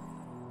go?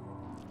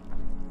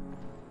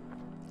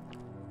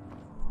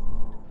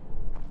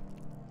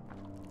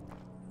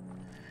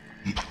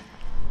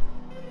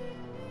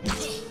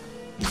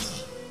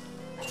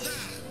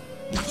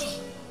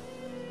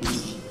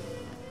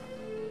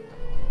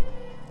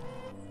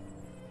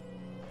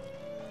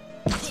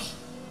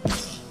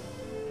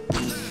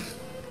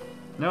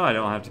 No, I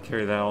don't have to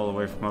carry that all the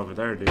way from over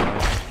there, do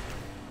I?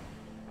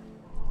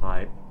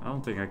 Light. I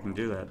don't think I can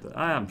do that.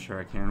 I'm sure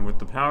I can. With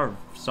the power of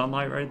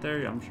sunlight right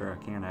there, I'm sure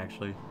I can,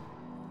 actually.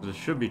 Because it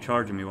should be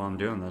charging me while I'm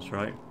doing this,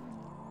 right?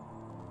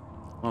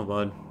 Come on,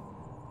 bud.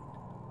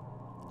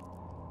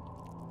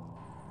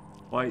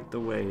 Quite the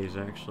ways,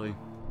 actually.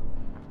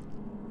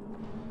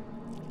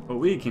 But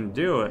we can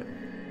do it.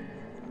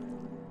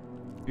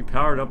 We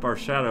powered up our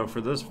shadow for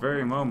this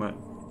very moment.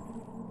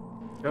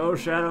 Go,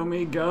 shadow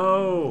me,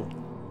 go!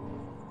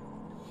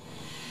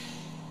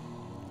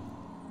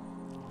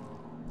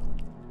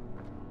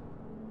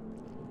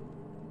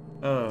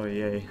 Oh,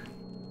 yay.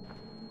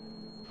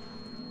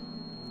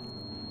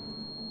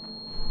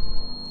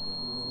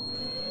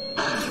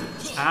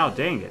 Ow,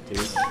 dang it, dude.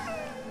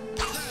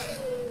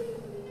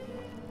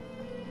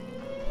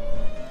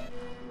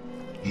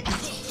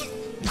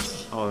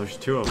 Oh, there's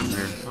two of them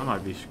here. I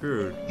might be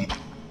screwed.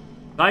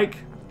 Psych!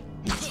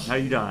 Now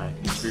you die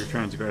for your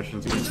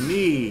transgressions against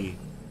me.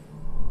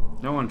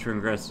 No one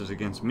transgresses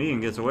against me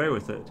and gets away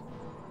with it.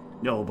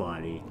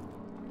 Nobody.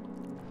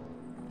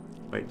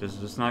 Wait,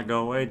 does this not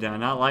go away? Did I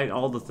not light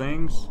all the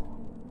things?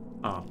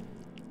 Oh.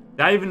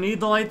 Did I even need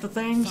to light the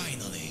things?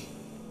 Finally.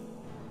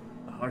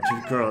 The heart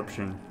of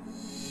corruption.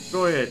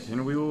 Destroy it,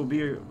 and we will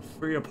be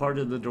free a part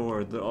of the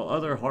door. The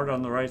other heart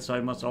on the right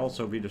side must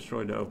also be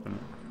destroyed to open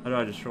it. How do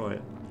I destroy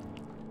it?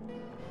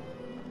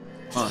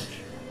 Punch.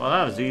 Well,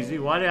 that was easy.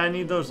 Why did I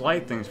need those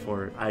light things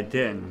for it? I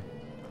didn't.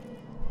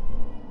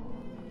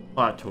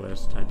 Plot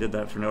twist. I did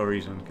that for no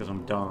reason, because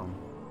I'm dumb.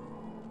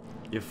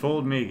 You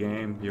fooled me,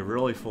 game. You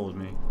really fooled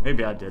me.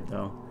 Maybe I did,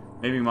 though.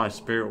 Maybe my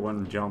spirit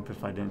wouldn't jump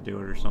if I didn't do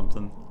it or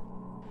something.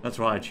 That's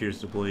why I choose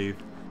to believe.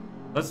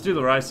 Let's do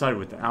the right side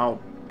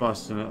without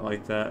busting it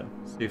like that.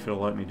 See if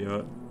it'll let me do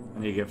it. I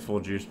need to get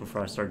full juice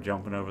before I start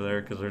jumping over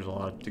there, because there's a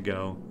lot to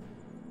go.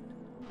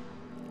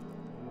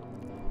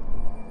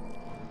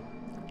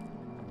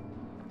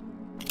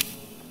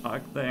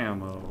 Fuck the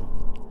ammo.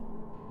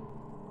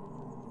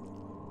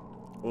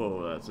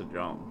 Whoa, that's a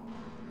jump.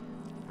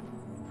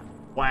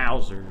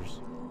 Wowzers.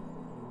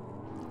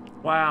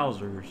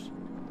 Wowzers.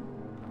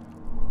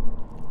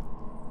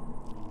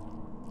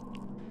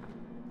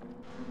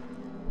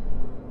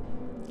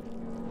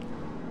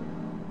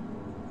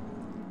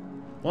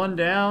 One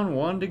down,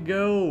 one to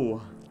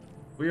go.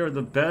 We are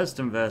the best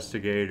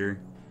investigator.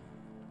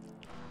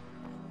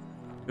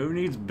 Who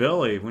needs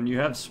Billy when you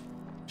have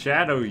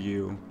Shadow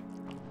You?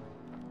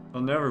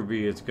 He'll never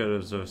be as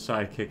good as a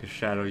sidekick as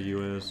Shadow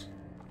You is.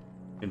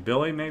 Can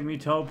Billy make me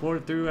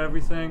teleport through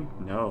everything?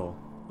 No.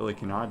 Billy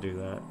cannot do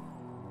that.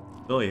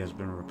 Billy has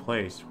been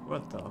replaced.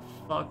 What the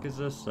fuck is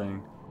this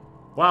thing?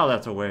 Wow,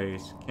 that's a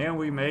ways. Can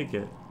we make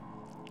it?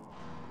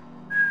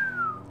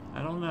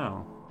 I don't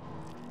know.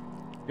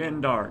 Getting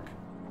dark.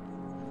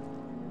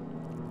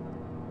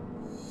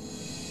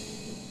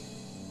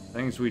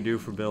 Things we do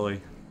for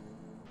Billy.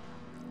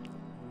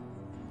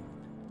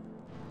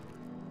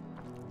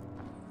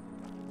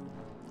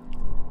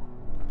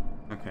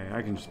 Okay,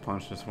 I can just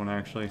punch this one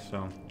actually,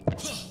 so.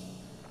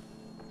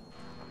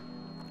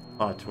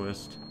 Plot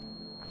twist.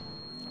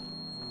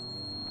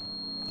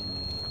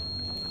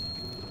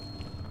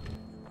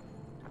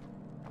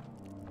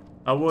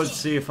 I would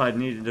see if I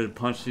needed to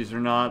punch these or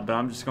not, but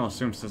I'm just gonna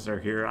assume since they're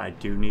here, I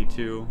do need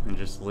to, and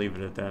just leave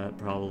it at that,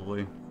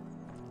 probably.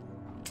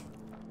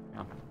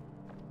 Yeah.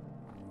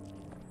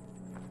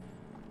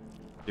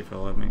 See if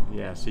it'll let me.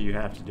 Yeah, so you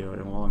have to do it.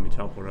 It won't let me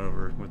teleport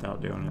over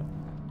without doing it.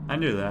 I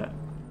knew that.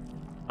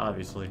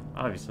 Obviously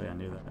I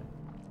knew that.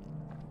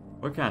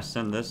 Where can I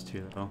send this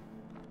to, though?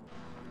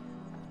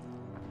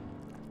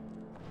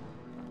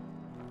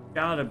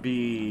 Gotta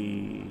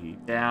be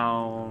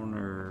down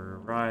or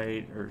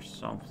right or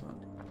something.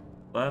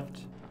 Left?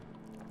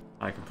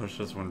 I can push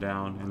this one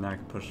down, and I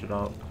can push it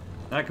up.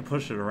 And I can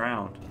push it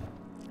around.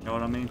 You know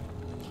what I mean?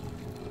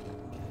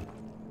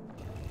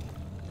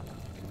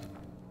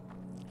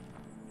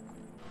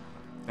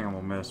 I think I'm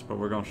gonna miss, but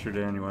we're gonna shoot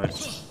it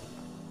anyways.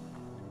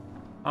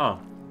 Oh.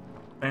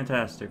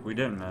 Fantastic, we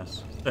didn't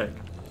miss. Sick.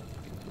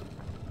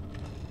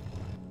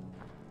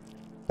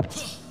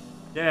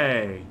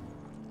 Yay!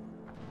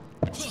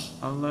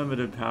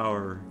 Unlimited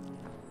power.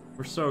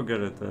 We're so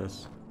good at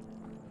this.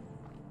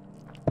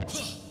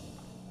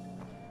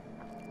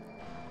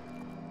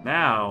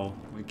 Now,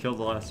 we killed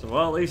the last one.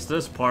 Well, at least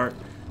this part.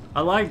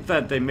 I like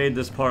that they made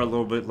this part a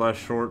little bit less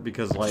short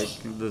because, like,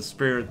 the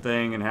spirit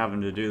thing and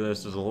having to do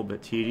this is a little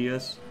bit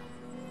tedious.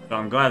 So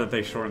I'm glad that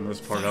they shortened this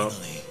part up.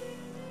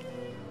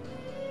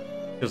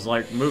 Because,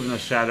 like, moving the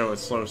shadow at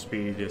slow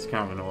speed is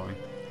kind of annoying.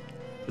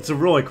 It's a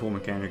really cool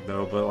mechanic,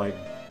 though, but, like,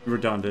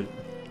 redundant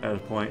at a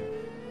point.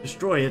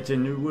 Destroy it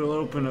and it will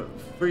open up,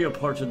 free up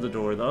parts of the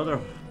door. The other...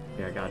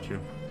 Yeah, I got you.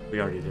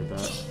 We already did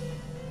that.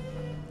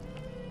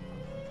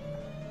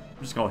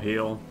 I'm just gonna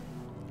heal.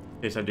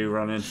 In case I do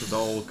run into the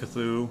old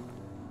Cthulhu.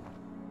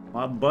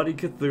 My buddy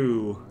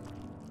Cthulhu.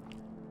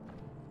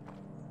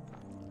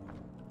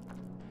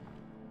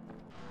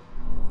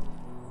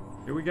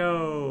 Here we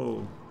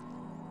go.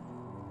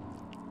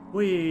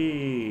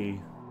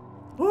 Whee!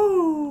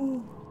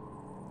 Woo!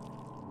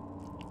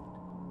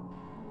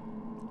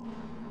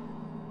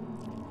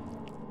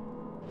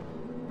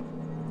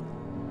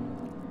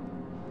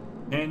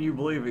 Can you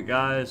believe it,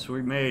 guys?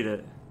 We made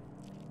it.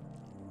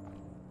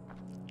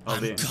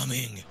 I'm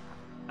coming.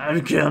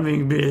 I'm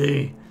coming,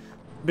 Billy.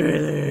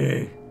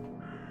 Billy.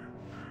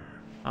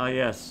 Ah,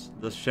 yes,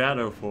 the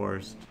Shadow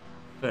Forest.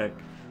 Sick.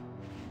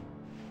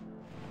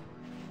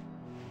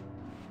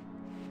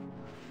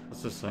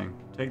 What's this thing?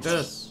 Take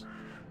this.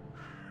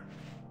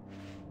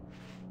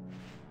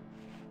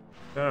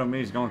 Shadow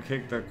me's gonna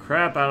kick the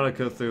crap out of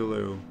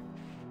Cthulhu.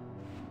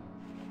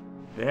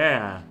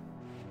 Yeah.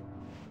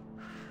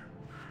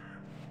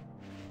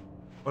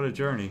 What a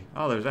journey.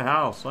 Oh, there's a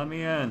house. Let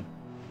me in.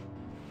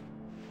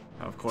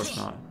 Of course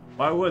not.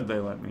 Why would they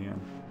let me in?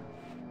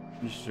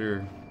 Just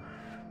your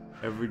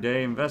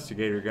everyday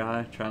investigator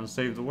guy trying to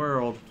save the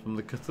world from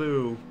the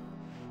Cthulhu.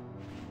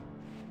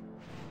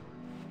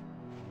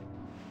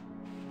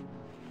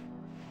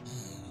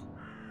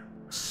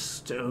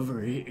 Just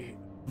over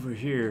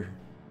here.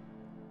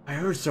 I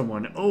heard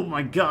someone. Oh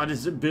my god,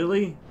 is it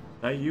Billy?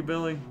 Is that you,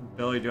 Billy?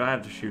 Billy, do I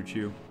have to shoot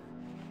you?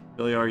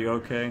 Billy, are you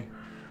okay?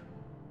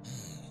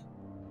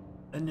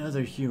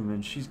 Another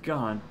human. She's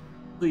gone.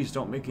 Please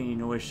don't make any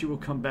noise. She will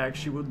come back.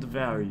 She will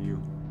devour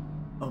you.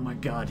 Oh my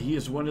god, he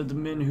is one of the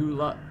men who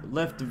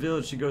left the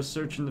village to go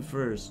searching the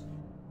first.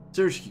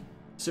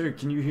 Sir,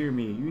 can you hear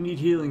me? You need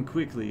healing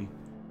quickly.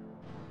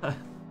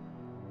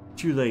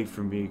 Too late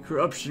for me.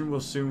 Corruption will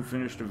soon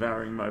finish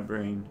devouring my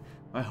brain.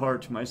 My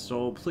heart, my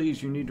soul.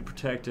 Please, you need to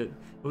protect it.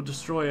 It will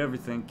destroy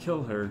everything.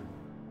 Kill her.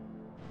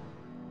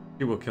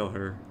 He will kill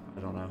her.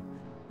 I don't know.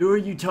 Who are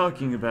you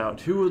talking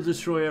about? Who will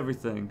destroy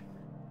everything?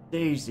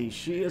 Daisy,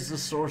 she is the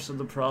source of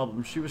the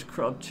problem. She was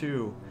corrupt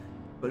too,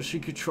 but she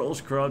controls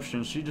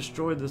corruption. She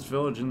destroyed this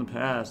village in the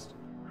past.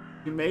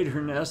 She made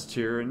her nest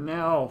here, and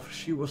now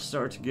she will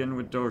start again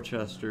with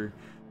Dorchester.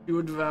 She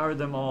will devour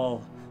them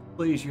all.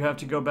 Please, you have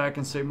to go back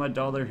and save my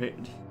daughter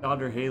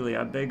Haley,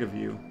 I beg of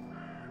you.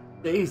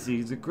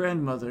 Daisy, the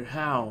grandmother,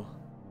 how?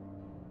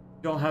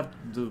 You don't have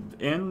the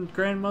end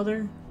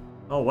grandmother?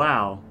 Oh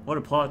wow, what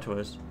a plot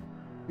twist.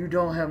 You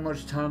don't have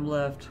much time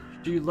left.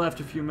 She left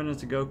a few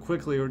minutes ago.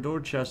 Quickly, or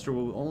Dorchester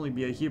will only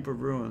be a heap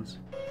of ruins.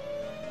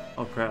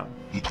 Oh crap.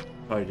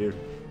 Sorry, dude.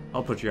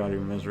 I'll put you out of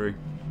your misery.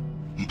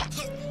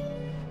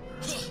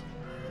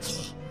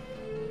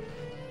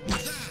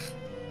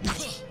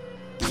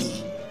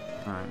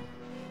 Alright.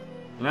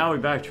 Now we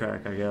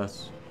backtrack, I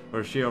guess. Or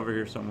is she over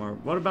here somewhere?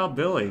 What about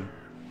Billy?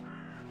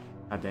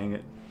 God dang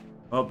it.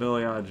 Well,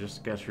 Billy, I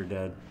just guess you're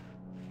dead.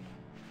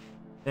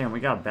 Damn,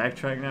 we got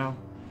backtrack now?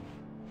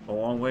 A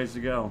long ways to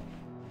go.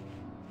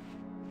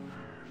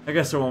 I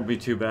guess it won't be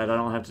too bad. I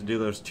don't have to do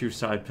those 2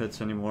 side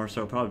pits anymore,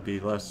 so it'll probably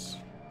be less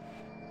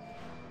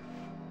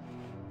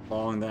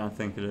long than I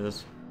think it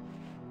is.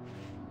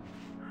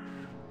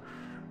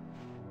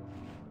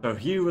 So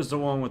he was the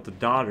one with the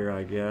daughter,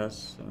 I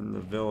guess, in the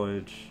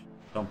village.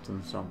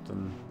 Something,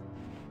 something.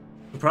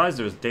 Surprised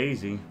it was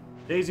Daisy.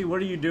 Daisy,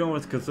 what are you doing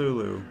with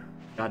Cthulhu?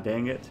 God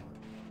dang it.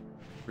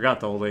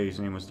 Forgot the old lady's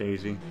name was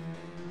Daisy.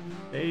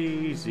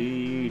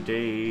 Daisy,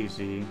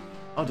 Daisy.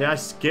 Oh, did I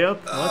skip?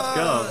 Let's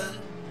go.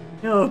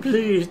 No,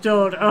 please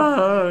don't.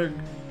 Ugh.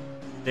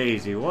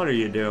 Daisy, what are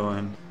you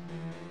doing?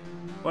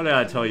 What did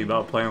I tell you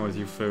about playing with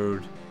your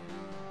food?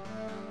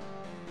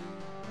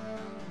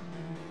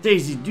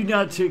 Daisy, do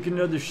not take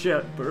another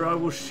step, or I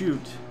will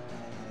shoot.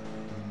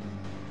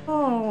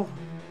 Oh,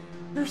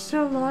 you're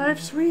still alive,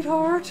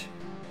 sweetheart?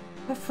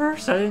 At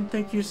first, I didn't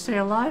think you'd stay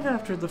alive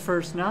after the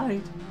first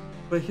night.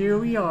 But here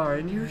we are,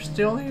 and you're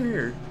still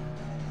here.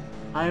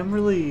 I am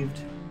relieved.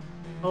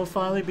 I'll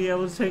finally be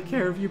able to take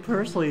care of you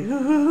personally.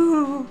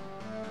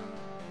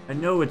 I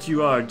know what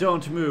you are.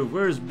 Don't move.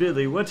 Where's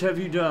Billy? What have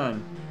you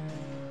done?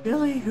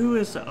 Billy? Who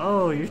is...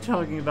 Oh, you're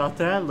talking about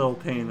that little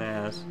pain in the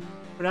ass.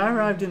 When I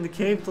arrived in the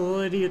cave, the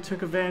little idiot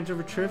took advantage of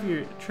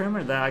a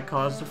tremor that I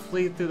caused to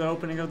flee through the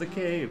opening of the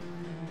cave.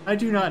 I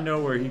do not know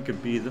where he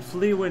could be. The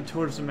flea went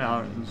towards the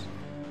mountains.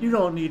 You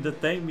don't need to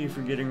thank me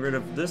for getting rid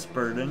of this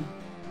burden.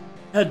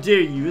 How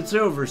dare you? It's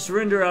over.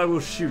 Surrender, I will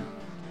shoot.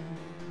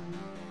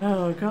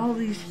 Oh, look, all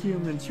these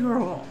humans, you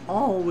are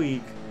all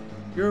weak.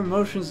 Your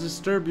emotions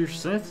disturb your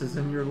senses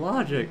and your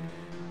logic.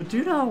 But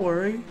do not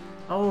worry.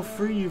 I will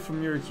free you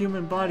from your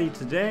human body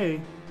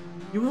today.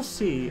 You will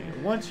see,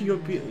 once you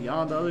be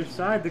on the other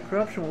side, the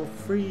corruption will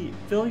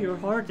fill your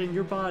heart and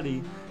your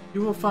body.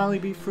 You will finally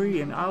be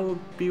free, and I will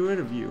be rid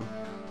of you.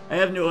 I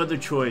have no other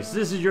choice.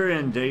 This is your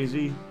end,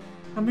 Daisy.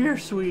 Come here,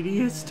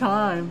 sweetie. It's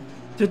time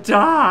to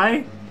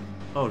die.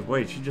 Oh,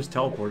 wait, she just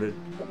teleported.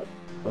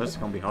 Well, that's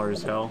gonna be hard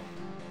as hell.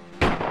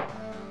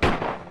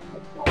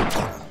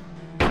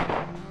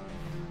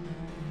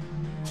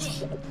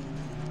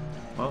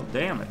 Well,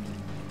 damn it.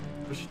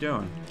 What's she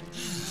doing?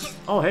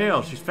 Oh,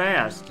 hell, she's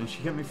fast, and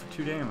she hit me for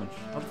 2 damage.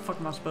 How the fuck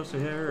am I supposed to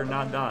hit her and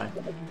not die?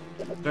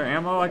 Is there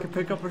ammo I can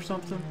pick up or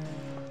something?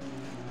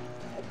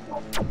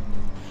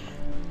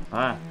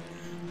 Ah.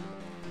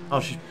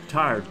 Oh, she's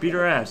tired. Beat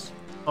her ass.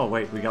 Oh,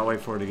 wait, we gotta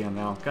wait for it again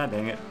now. God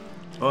dang it.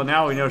 Well,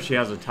 now we know she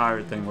has a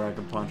tired thing where I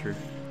can punch her.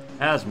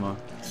 Asthma.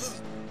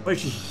 Wait,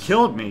 she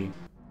killed me.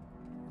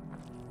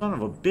 Son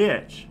of a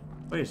bitch.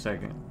 Wait a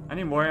second. I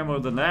need more ammo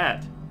than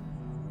that.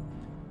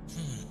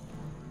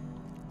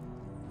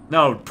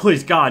 No,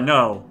 please, God,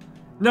 no.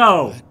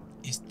 No! What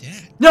is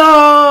that?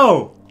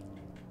 No!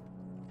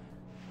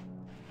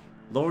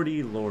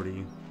 Lordy,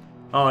 lordy.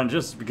 Oh, and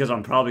just because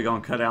I'm probably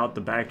going to cut out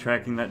the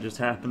backtracking that just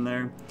happened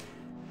there,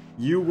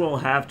 you will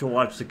have to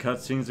watch the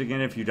cutscenes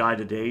again if you die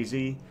to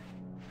Daisy,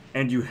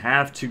 and you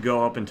have to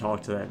go up and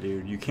talk to that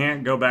dude. You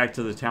can't go back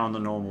to the town the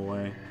normal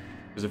way,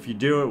 because if you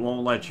do, it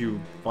won't let you,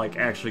 like,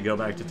 actually go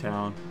back to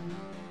town.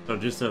 So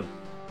just a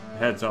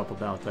heads up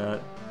about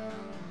that.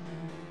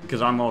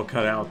 Because I'm gonna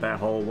cut out that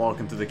whole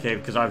walking through the cave,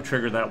 because I've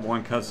triggered that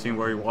one cutscene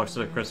where he walks to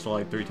the crystal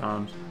like 3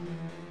 times.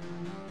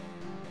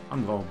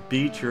 I'm gonna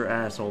beat your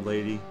ass, old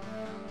lady.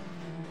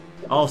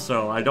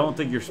 Also, I don't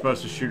think you're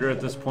supposed to shoot her at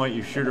this point.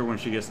 You shoot her when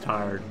she gets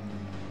tired.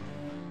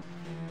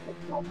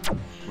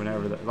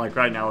 Whenever that, like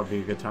right now would be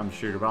a good time to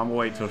shoot her, but I'm gonna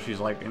wait till she's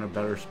like in a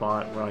better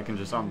spot where I can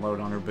just unload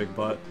on her big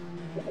butt.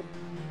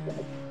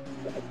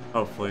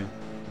 Hopefully.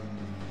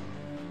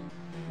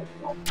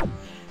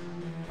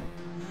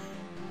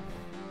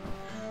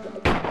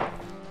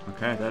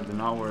 Okay, that did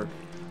not work.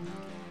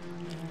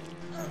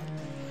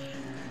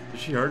 Did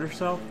she hurt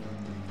herself?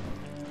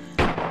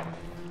 I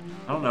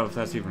don't know if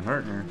that's even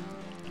hurting her.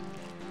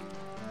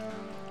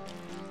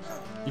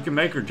 You can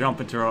make her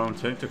jump into her own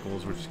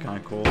tentacles, which is kind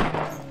of cool.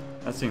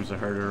 That seems to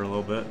hurt her a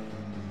little bit.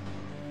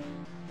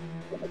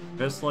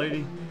 Pissed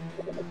lady?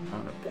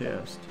 Kind of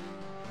pissed.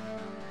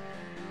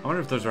 I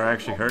wonder if those are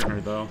actually hurting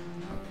her, though.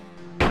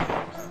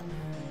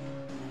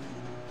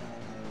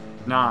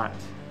 Not.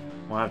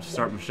 We'll have to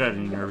start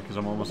macheting her because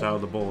I'm almost out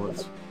of the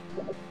bullets.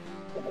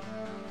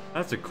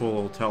 That's a cool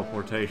little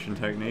teleportation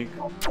technique.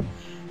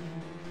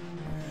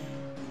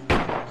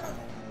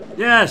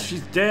 Yes,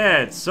 she's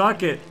dead.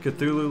 Suck it,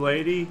 Cthulhu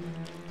lady.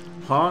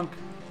 Punk.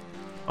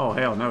 Oh,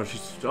 hell no. She's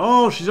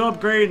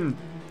upgrading.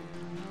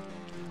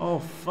 Oh,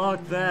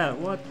 fuck that.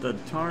 What the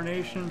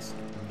tarnation's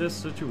this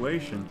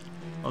situation?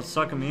 Oh, it's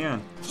sucking me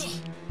in.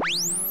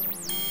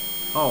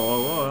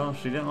 Oh, well,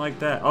 she didn't like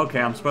that.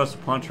 Okay, I'm supposed to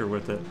punch her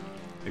with it,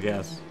 I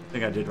guess. I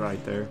think I did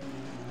right there.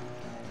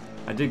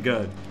 I did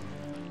good.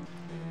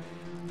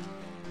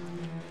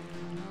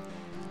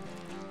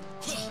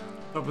 What's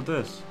up with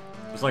this?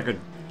 It's like a...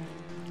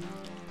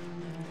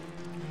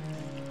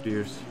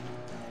 Deers.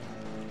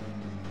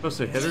 Supposed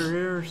to hit her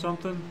here or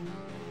something?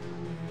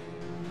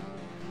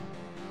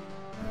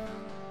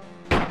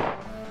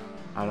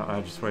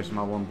 I just wasted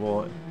my 1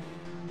 bullet.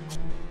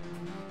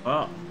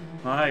 Well,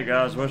 alright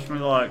guys, wish me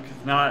luck.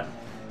 If not,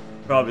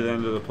 probably the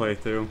end of the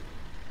playthrough.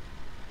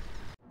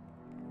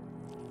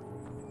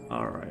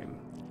 Alright.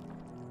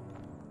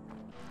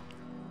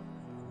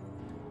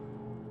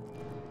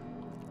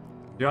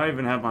 Do I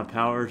even have my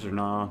powers or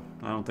nah?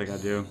 I don't think I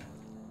do.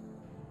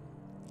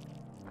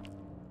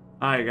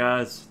 Alright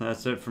guys,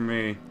 that's it for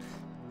me.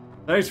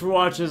 Thanks for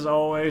watching as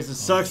always. It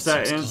sucks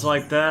that it ends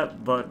like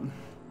that, but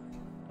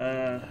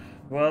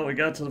well, we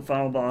got to the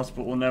final boss,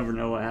 but we'll never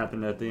know what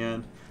happened at the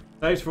end.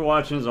 Thanks for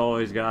watching as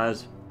always,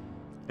 guys.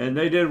 And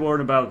they did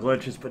warn about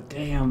glitches, but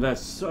damn,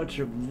 that's such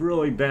a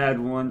really bad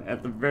one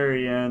at the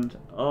very end.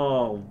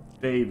 Oh,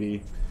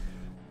 baby.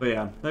 But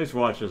yeah, thanks for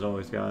watching as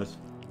always, guys.